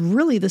aversion is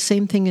really the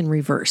same thing in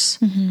reverse.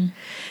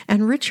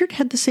 And Richard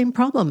had the same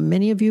problem.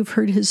 Many of you have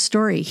heard his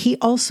story. He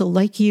also,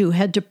 like you,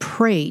 had to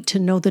pray to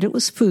know that it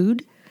was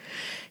food.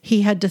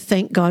 He had to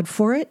thank God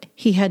for it.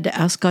 He had to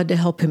ask God to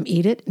help him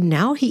eat it.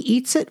 Now he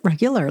eats it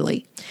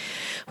regularly.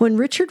 When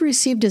Richard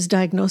received his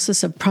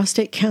diagnosis of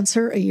prostate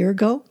cancer a year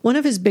ago, one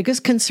of his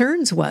biggest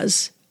concerns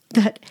was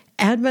that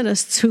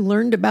Adventists who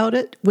learned about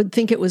it would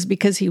think it was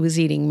because he was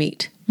eating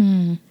meat.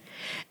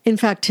 In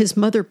fact, his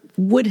mother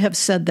would have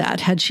said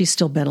that had she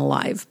still been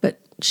alive,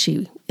 but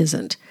she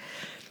isn't.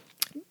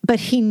 But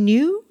he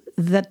knew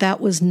that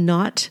that was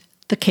not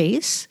the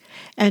case,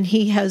 and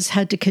he has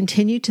had to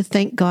continue to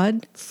thank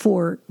God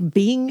for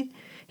being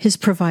his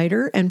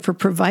provider and for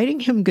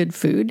providing him good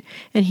food,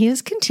 and he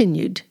has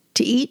continued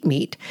to eat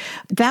meat.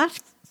 That,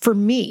 for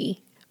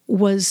me,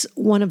 was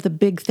one of the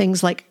big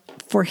things. Like,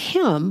 for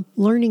him,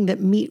 learning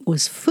that meat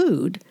was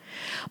food,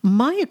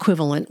 my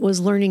equivalent was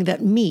learning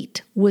that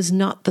meat was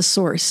not the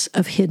source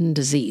of hidden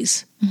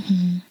disease.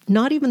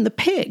 Not even the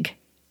pig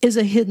is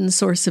a hidden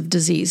source of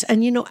disease.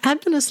 And, you know,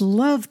 Adventists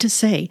love to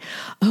say,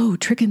 oh,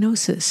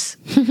 trichinosis.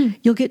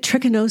 You'll get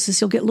trichinosis.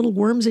 You'll get little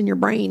worms in your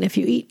brain if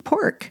you eat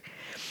pork.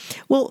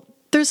 Well,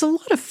 there's a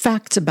lot of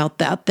facts about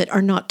that that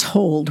are not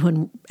told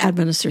when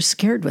Adventists are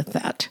scared with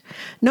that.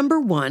 Number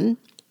one,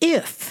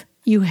 if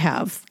you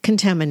have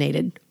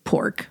contaminated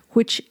pork,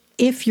 which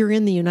if you're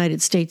in the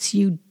United States,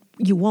 you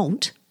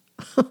won't.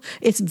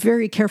 It's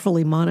very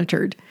carefully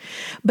monitored.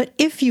 But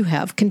if you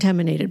have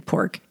contaminated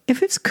pork,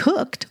 if it's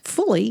cooked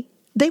fully,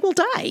 they will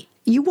die.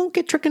 You won't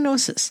get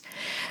trichinosis.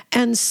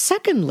 And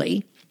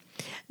secondly,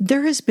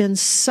 there has been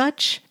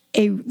such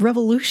a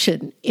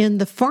revolution in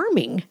the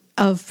farming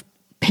of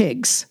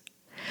pigs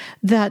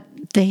that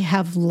they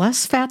have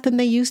less fat than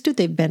they used to.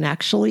 They've been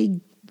actually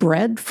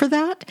bred for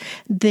that.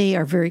 They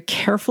are very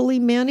carefully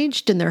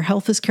managed and their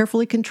health is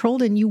carefully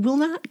controlled, and you will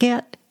not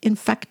get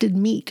infected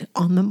meat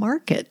on the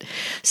market.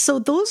 So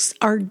those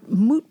are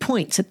moot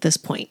points at this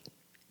point.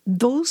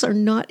 Those are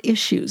not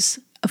issues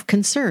of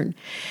concern.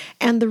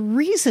 And the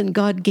reason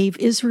God gave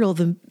Israel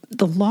the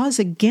laws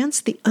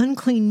against the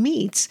unclean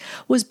meats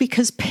was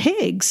because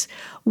pigs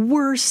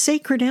were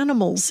sacred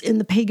animals in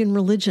the pagan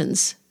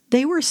religions.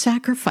 They were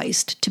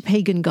sacrificed to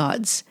pagan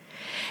gods.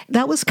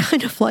 That was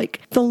kind of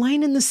like the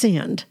line in the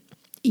sand.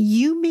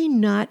 You may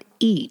not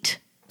eat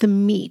the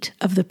meat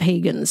of the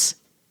pagans.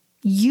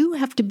 You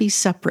have to be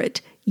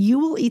separate. You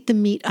will eat the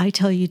meat I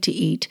tell you to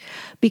eat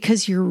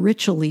because you're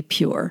ritually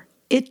pure.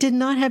 It did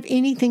not have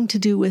anything to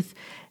do with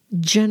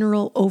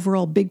general,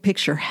 overall, big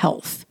picture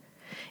health.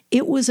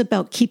 It was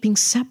about keeping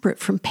separate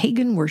from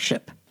pagan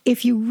worship.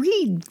 If you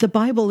read the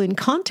Bible in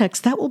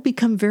context, that will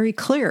become very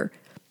clear.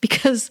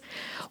 Because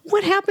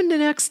what happened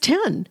in Acts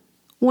 10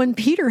 when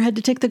Peter had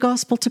to take the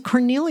gospel to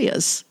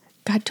Cornelius?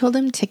 God told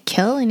him to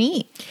kill and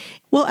eat.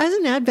 Well, as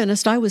an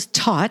Adventist, I was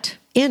taught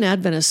in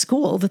Adventist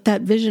school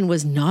that vision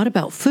was not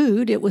about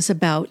food. It was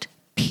about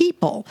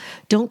people.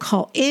 Don't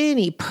call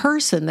any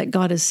person that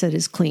God has said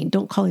is clean.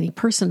 Don't call any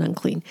person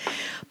unclean.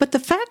 But the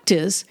fact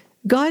is,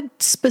 God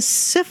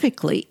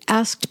specifically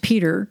asked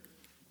Peter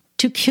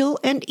to kill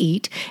and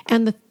eat,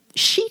 and the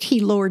sheet he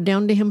lowered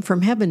down to him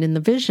from heaven in the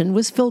vision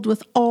was filled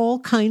with all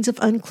kinds of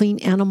unclean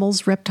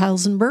animals,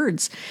 reptiles, and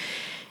birds.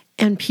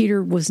 And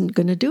Peter wasn't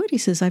going to do it. He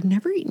says, I've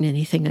never eaten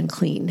anything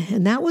unclean.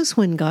 And that was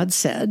when God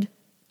said,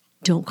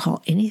 don't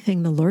call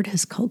anything the Lord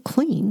has called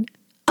clean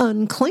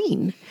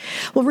unclean.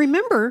 Well,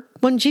 remember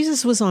when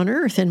Jesus was on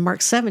earth in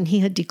Mark 7,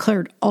 he had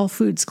declared all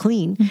foods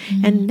clean.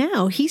 Mm-hmm. And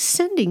now he's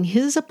sending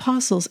his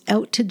apostles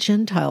out to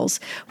Gentiles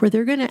where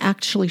they're going to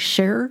actually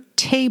share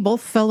table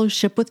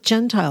fellowship with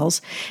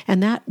Gentiles.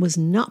 And that was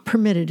not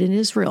permitted in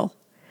Israel.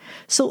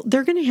 So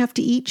they're going to have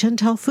to eat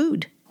Gentile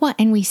food. Well,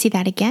 and we see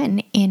that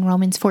again in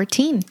Romans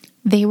 14.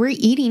 They were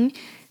eating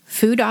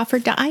food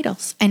offered to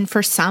idols. And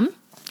for some,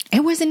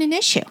 it wasn't an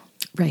issue.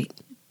 Right.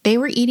 They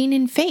were eating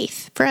in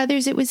faith. For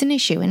others, it was an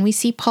issue. And we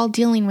see Paul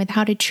dealing with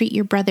how to treat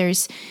your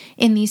brothers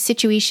in these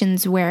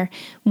situations where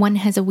one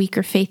has a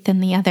weaker faith than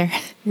the other.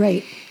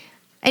 Right.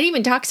 It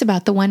even talks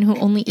about the one who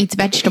only eats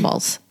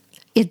vegetables.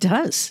 It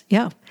does,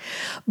 yeah.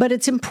 But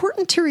it's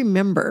important to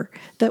remember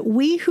that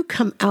we who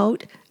come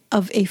out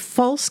of a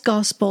false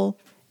gospel,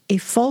 a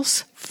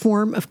false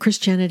form of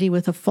Christianity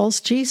with a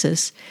false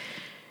Jesus,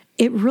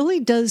 it really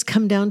does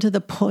come down to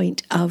the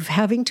point of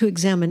having to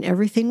examine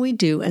everything we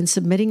do and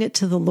submitting it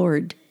to the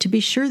Lord to be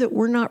sure that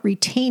we're not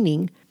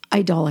retaining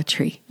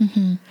idolatry.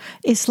 Mm-hmm.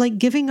 It's like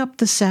giving up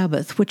the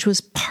Sabbath, which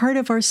was part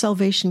of our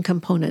salvation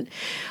component.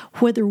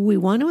 Whether we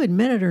want to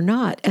admit it or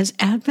not, as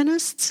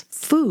Adventists,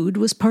 food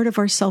was part of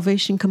our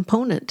salvation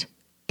component.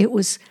 It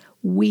was,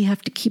 we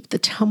have to keep the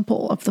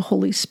temple of the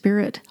Holy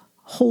Spirit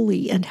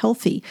holy and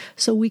healthy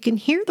so we can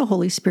hear the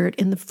Holy Spirit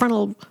in the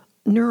frontal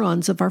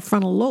neurons of our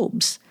frontal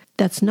lobes.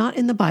 That's not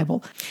in the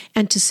Bible.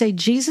 And to say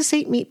Jesus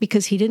ate meat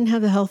because he didn't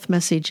have the health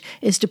message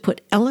is to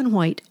put Ellen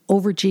White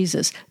over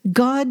Jesus.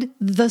 God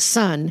the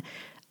Son,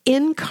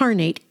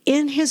 incarnate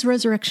in his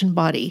resurrection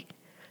body,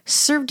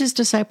 served his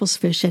disciples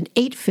fish and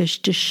ate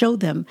fish to show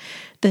them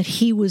that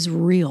he was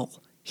real.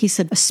 He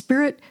said, a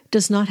spirit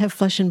does not have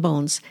flesh and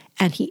bones.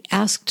 And he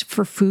asked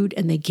for food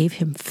and they gave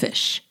him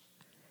fish.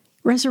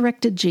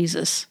 Resurrected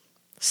Jesus.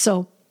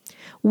 So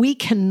we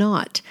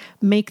cannot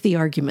make the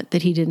argument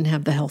that he didn't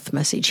have the health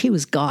message. He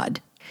was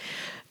God.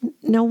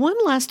 Now, one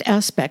last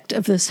aspect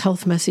of this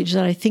health message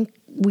that I think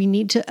we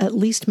need to at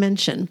least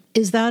mention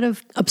is that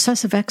of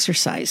obsessive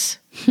exercise.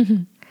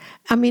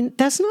 I mean,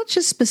 that's not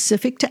just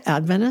specific to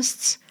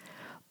Adventists,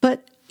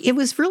 but it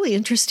was really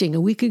interesting.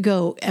 A week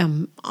ago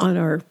on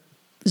our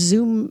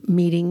Zoom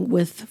meeting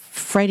with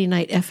Friday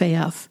Night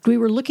FAF, we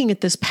were looking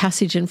at this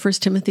passage in 1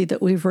 Timothy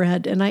that we've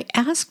read, and I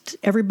asked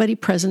everybody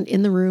present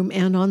in the room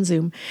and on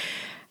Zoom,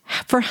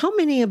 for how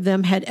many of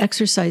them had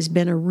exercise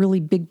been a really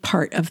big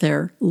part of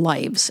their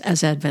lives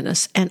as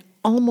Adventists? And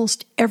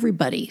almost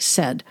everybody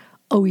said,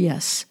 oh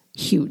yes,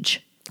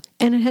 huge.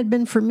 And it had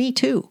been for me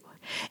too.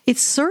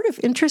 It's sort of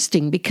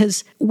interesting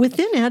because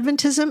within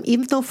Adventism,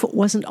 even though it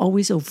wasn't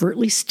always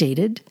overtly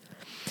stated,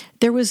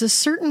 there was a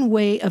certain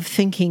way of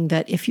thinking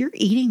that if you're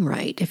eating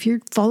right, if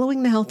you're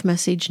following the health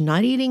message,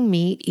 not eating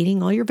meat,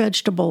 eating all your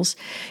vegetables,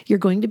 you're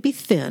going to be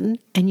thin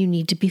and you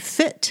need to be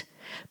fit.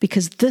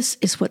 Because this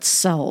is what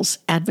sells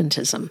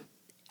Adventism.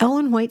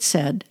 Ellen White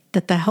said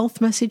that the health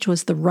message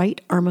was the right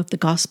arm of the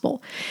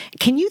gospel.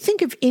 Can you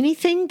think of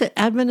anything that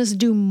Adventists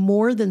do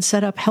more than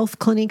set up health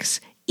clinics,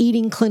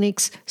 eating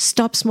clinics,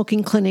 stop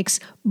smoking clinics,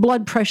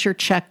 blood pressure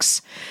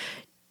checks,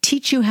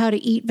 teach you how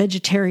to eat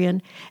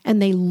vegetarian,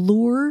 and they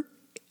lure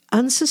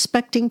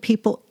unsuspecting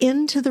people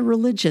into the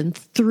religion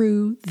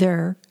through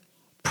their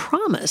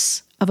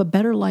promise of a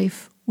better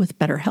life with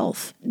better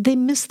health? They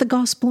miss the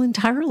gospel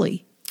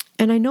entirely.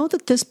 And I know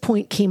that this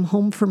point came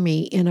home for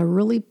me in a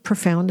really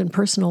profound and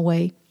personal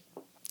way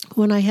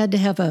when I had to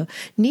have a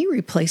knee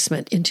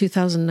replacement in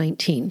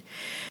 2019.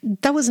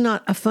 That was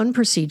not a fun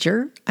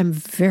procedure. I'm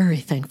very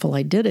thankful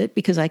I did it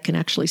because I can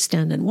actually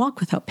stand and walk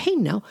without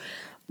pain now.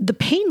 The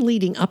pain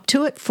leading up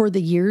to it for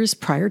the years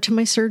prior to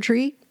my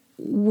surgery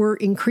were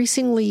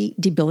increasingly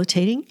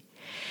debilitating.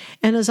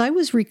 And as I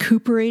was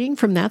recuperating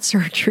from that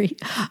surgery,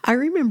 I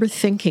remember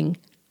thinking,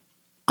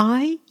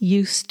 I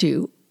used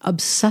to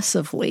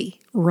obsessively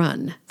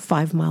run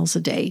 5 miles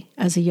a day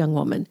as a young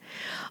woman.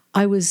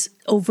 I was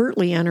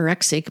overtly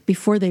anorexic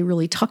before they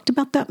really talked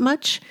about that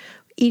much,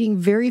 eating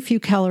very few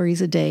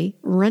calories a day,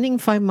 running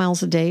 5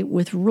 miles a day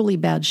with really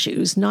bad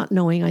shoes, not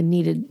knowing I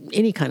needed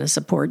any kind of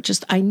support.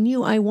 Just I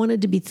knew I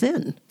wanted to be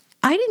thin.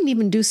 I didn't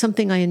even do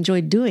something I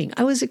enjoyed doing.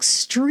 I was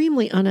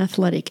extremely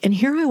unathletic. And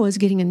here I was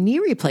getting a knee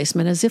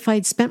replacement as if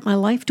I'd spent my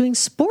life doing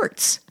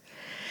sports.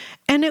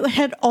 And it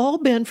had all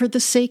been for the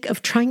sake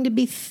of trying to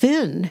be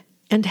thin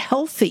and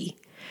healthy.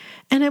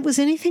 And it was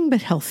anything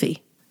but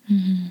healthy.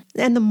 Mm-hmm.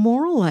 And the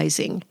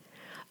moralizing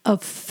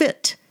of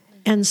fit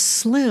and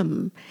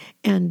slim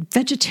and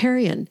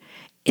vegetarian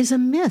is a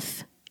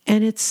myth.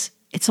 And it's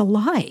a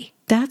lie.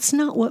 That's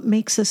not what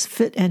makes us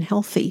fit and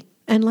healthy.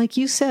 And like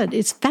you said,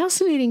 it's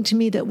fascinating to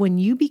me that when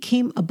you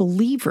became a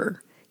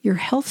believer, your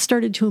health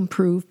started to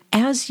improve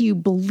as you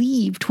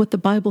believed what the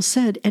Bible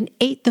said and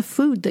ate the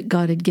food that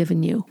God had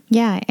given you.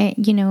 Yeah,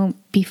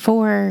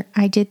 before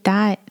I did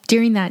that,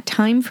 during that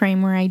time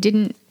frame where I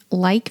didn't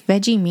like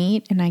veggie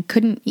meat and I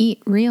couldn't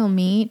eat real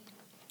meat,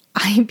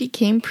 I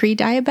became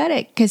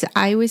pre-diabetic because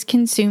I was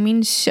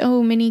consuming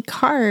so many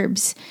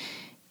carbs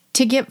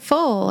to get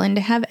full and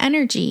to have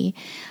energy.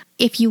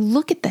 If you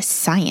look at the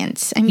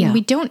science,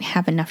 we don't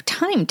have enough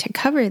time to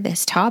cover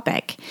this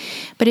topic,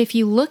 but if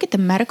you look at the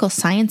medical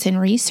science and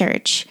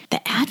research,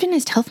 the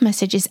Adventist health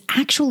message is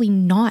actually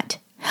not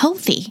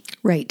healthy.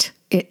 Right.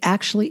 It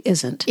actually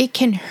isn't. It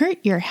can hurt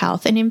your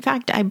health. And in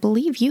fact, I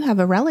believe you have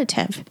a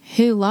relative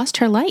who lost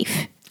her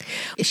life.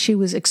 She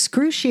was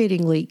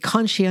excruciatingly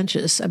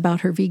conscientious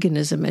about her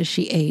veganism as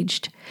she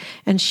aged,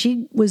 and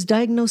she was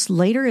diagnosed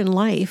later in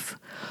life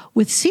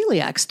with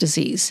celiac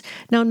disease.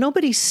 Now,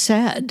 nobody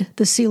said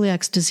the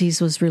celiac disease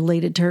was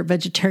related to her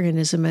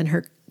vegetarianism and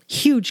her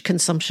huge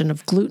consumption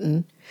of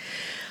gluten.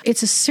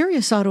 It's a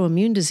serious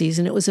autoimmune disease,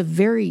 and it was a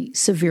very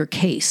severe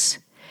case.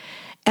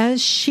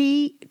 As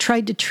she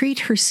tried to treat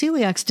her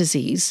celiac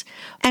disease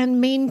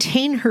and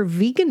maintain her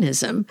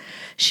veganism,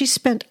 she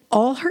spent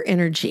all her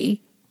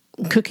energy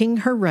cooking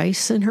her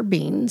rice and her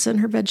beans and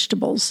her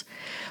vegetables,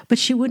 but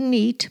she wouldn't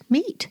eat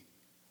meat.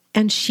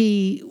 And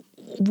she,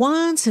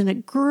 once in a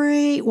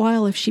great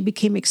while, if she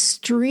became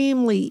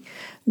extremely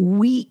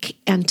weak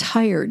and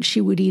tired, she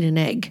would eat an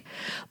egg.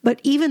 But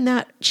even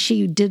that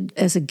she did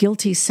as a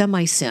guilty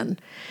semi-sin.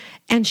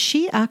 And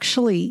she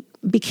actually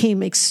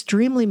became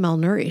extremely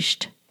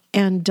malnourished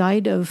and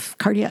died of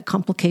cardiac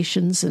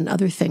complications and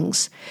other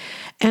things.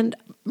 And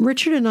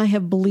Richard and I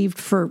have believed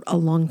for a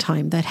long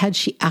time that had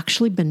she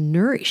actually been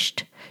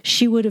nourished,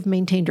 she would have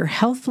maintained her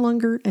health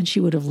longer and she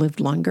would have lived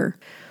longer.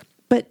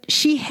 But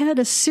she had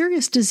a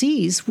serious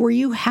disease where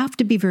you have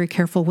to be very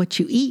careful what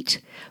you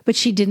eat, but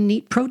she didn't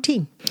eat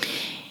protein.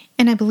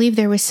 And I believe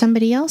there was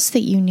somebody else that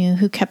you knew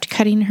who kept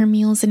cutting her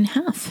meals in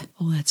half.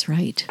 Oh, that's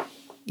right.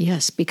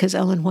 Yes, because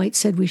Ellen White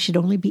said we should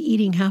only be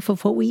eating half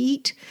of what we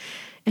eat.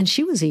 And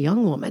she was a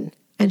young woman.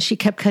 And she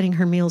kept cutting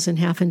her meals in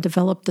half and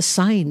developed the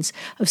signs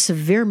of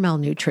severe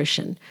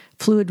malnutrition,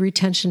 fluid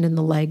retention in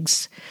the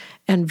legs,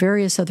 and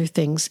various other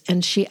things.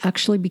 And she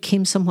actually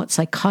became somewhat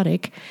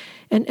psychotic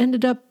and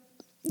ended up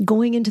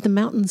going into the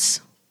mountains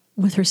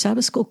with her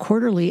Sabbath School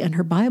Quarterly and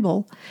her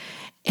Bible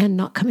and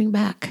not coming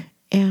back.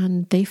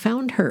 And they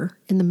found her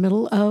in the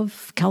middle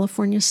of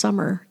California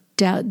summer,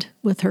 dead,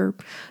 with her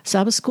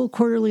Sabbath School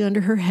Quarterly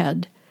under her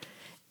head.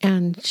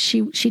 And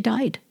she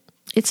died.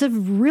 It's a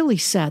really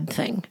sad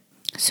thing.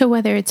 So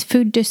whether it's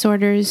food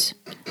disorders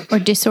or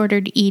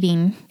disordered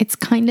eating, it's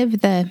kind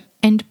of the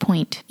end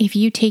point if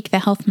you take the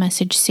health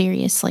message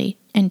seriously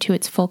and to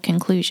its full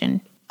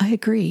conclusion. I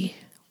agree.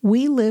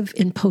 We live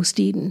in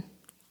post-Eden.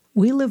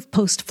 We live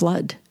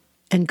post-flood.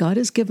 And God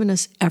has given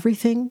us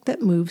everything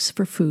that moves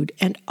for food.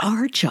 And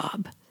our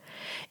job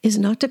is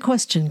not to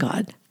question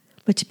God,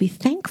 but to be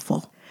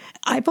thankful.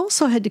 I've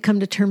also had to come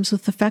to terms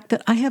with the fact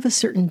that I have a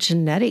certain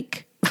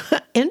genetic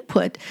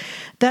input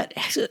that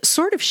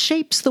sort of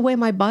shapes the way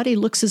my body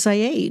looks as I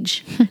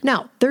age.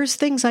 Now, there's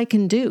things I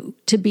can do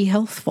to be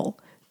healthful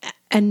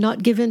and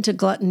not give in to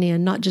gluttony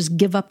and not just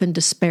give up in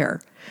despair.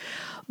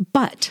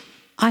 But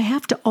I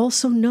have to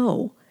also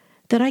know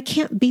that I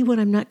can't be what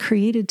I'm not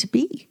created to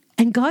be.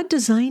 And God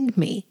designed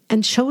me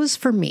and chose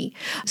for me.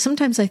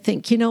 Sometimes I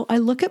think, I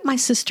look at my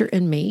sister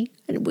and me,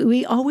 and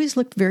we always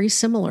looked very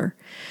similar.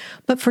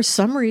 But for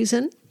some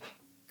reason,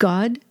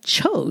 God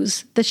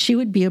chose that she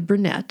would be a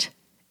brunette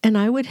and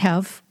I would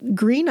have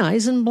green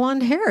eyes and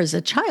blonde hair as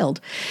a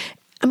child.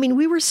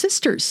 We were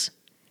sisters.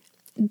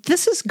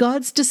 This is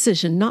God's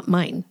decision, not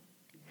mine.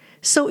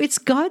 So it's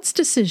God's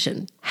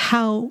decision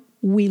how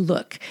we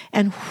look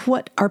and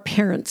what our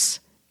parents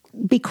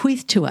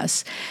bequeathed to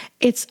us.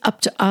 It's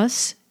up to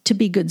us to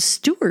be good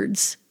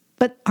stewards,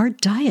 but our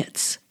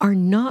diets are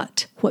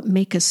not what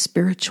make us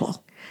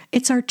spiritual.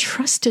 It's our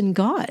trust in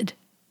God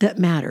that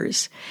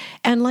matters.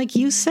 And like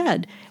you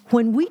said,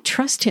 when we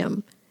trust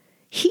Him,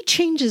 He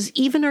changes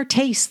even our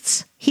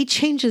tastes. He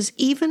changes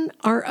even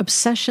our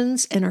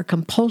obsessions and our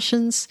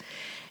compulsions.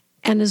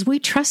 And as we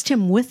trust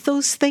Him with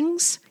those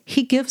things,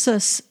 He gives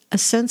us a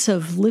sense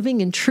of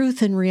living in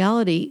truth and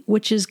reality,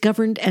 which is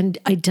governed and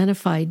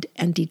identified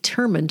and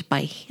determined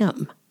by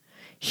Him.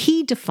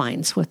 He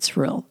defines what's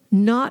real,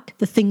 not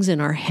the things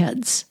in our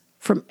heads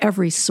from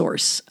every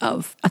source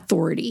of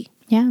authority.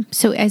 Yeah.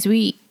 So as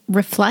we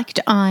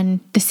reflect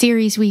on the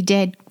series we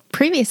did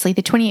previously,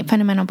 the 28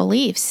 Fundamental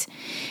Beliefs,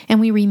 and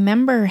we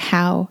remember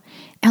how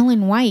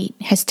Ellen White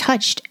has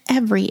touched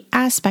every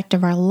aspect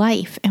of our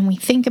life, and we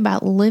think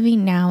about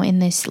living now in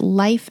this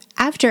life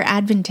after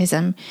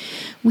Adventism,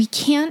 we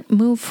can't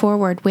move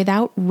forward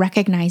without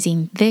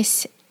recognizing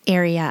this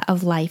area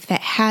of life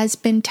that has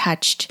been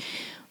touched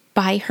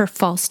by her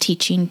false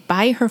teaching,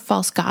 by her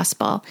false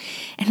gospel.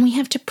 And we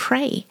have to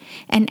pray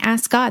and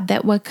ask God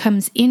that what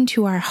comes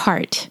into our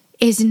heart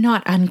is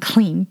not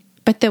unclean,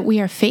 but that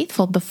we are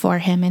faithful before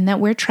Him and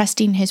that we're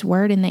trusting His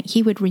word and that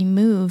He would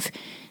remove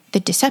the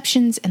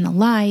deceptions and the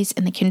lies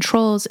and the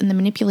controls and the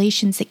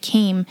manipulations that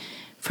came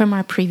from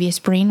our previous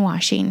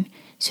brainwashing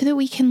so that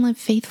we can live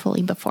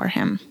faithfully before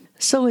Him.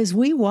 So as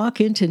we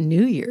walk into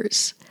New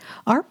Year's,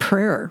 our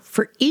prayer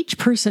for each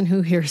person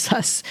who hears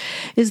us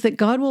is that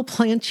God will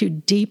plant you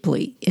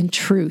deeply in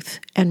truth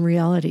and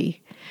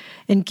reality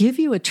and give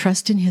you a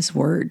trust in His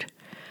word.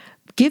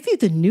 Give you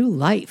the new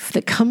life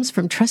that comes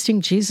from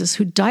trusting Jesus,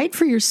 who died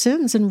for your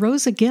sins and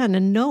rose again.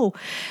 And know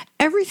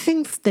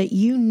everything that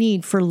you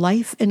need for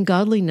life and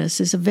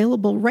godliness is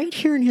available right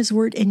here in His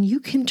word, and you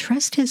can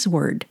trust His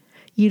word.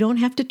 You don't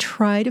have to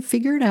try to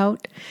figure it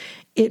out.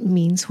 It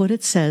means what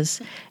it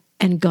says,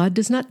 and God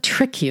does not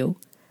trick you.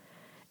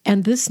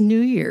 And this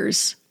New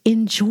Year's,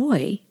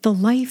 enjoy the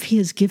life He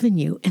has given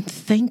you and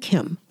thank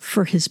Him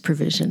for His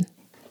provision.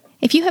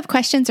 If you have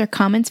questions or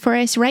comments for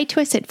us, write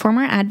to us at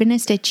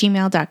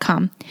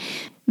formeradventist@gmail.com.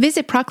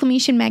 Visit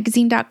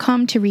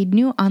proclamationmagazine.com to read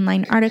new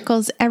online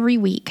articles every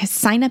week.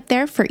 Sign up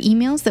there for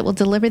emails that will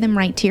deliver them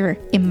right to your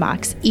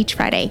inbox each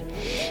Friday.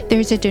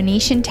 There's a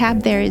donation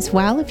tab there as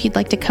well if you'd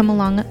like to come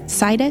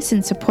alongside us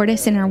and support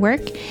us in our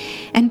work.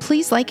 And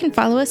please like and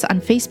follow us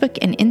on Facebook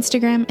and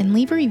Instagram and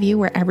leave a review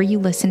wherever you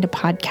listen to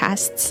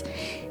podcasts.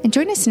 And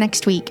join us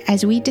next week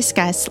as we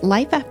discuss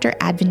life after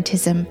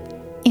Adventism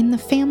in the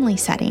family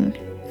setting.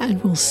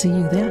 And we'll see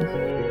you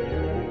then.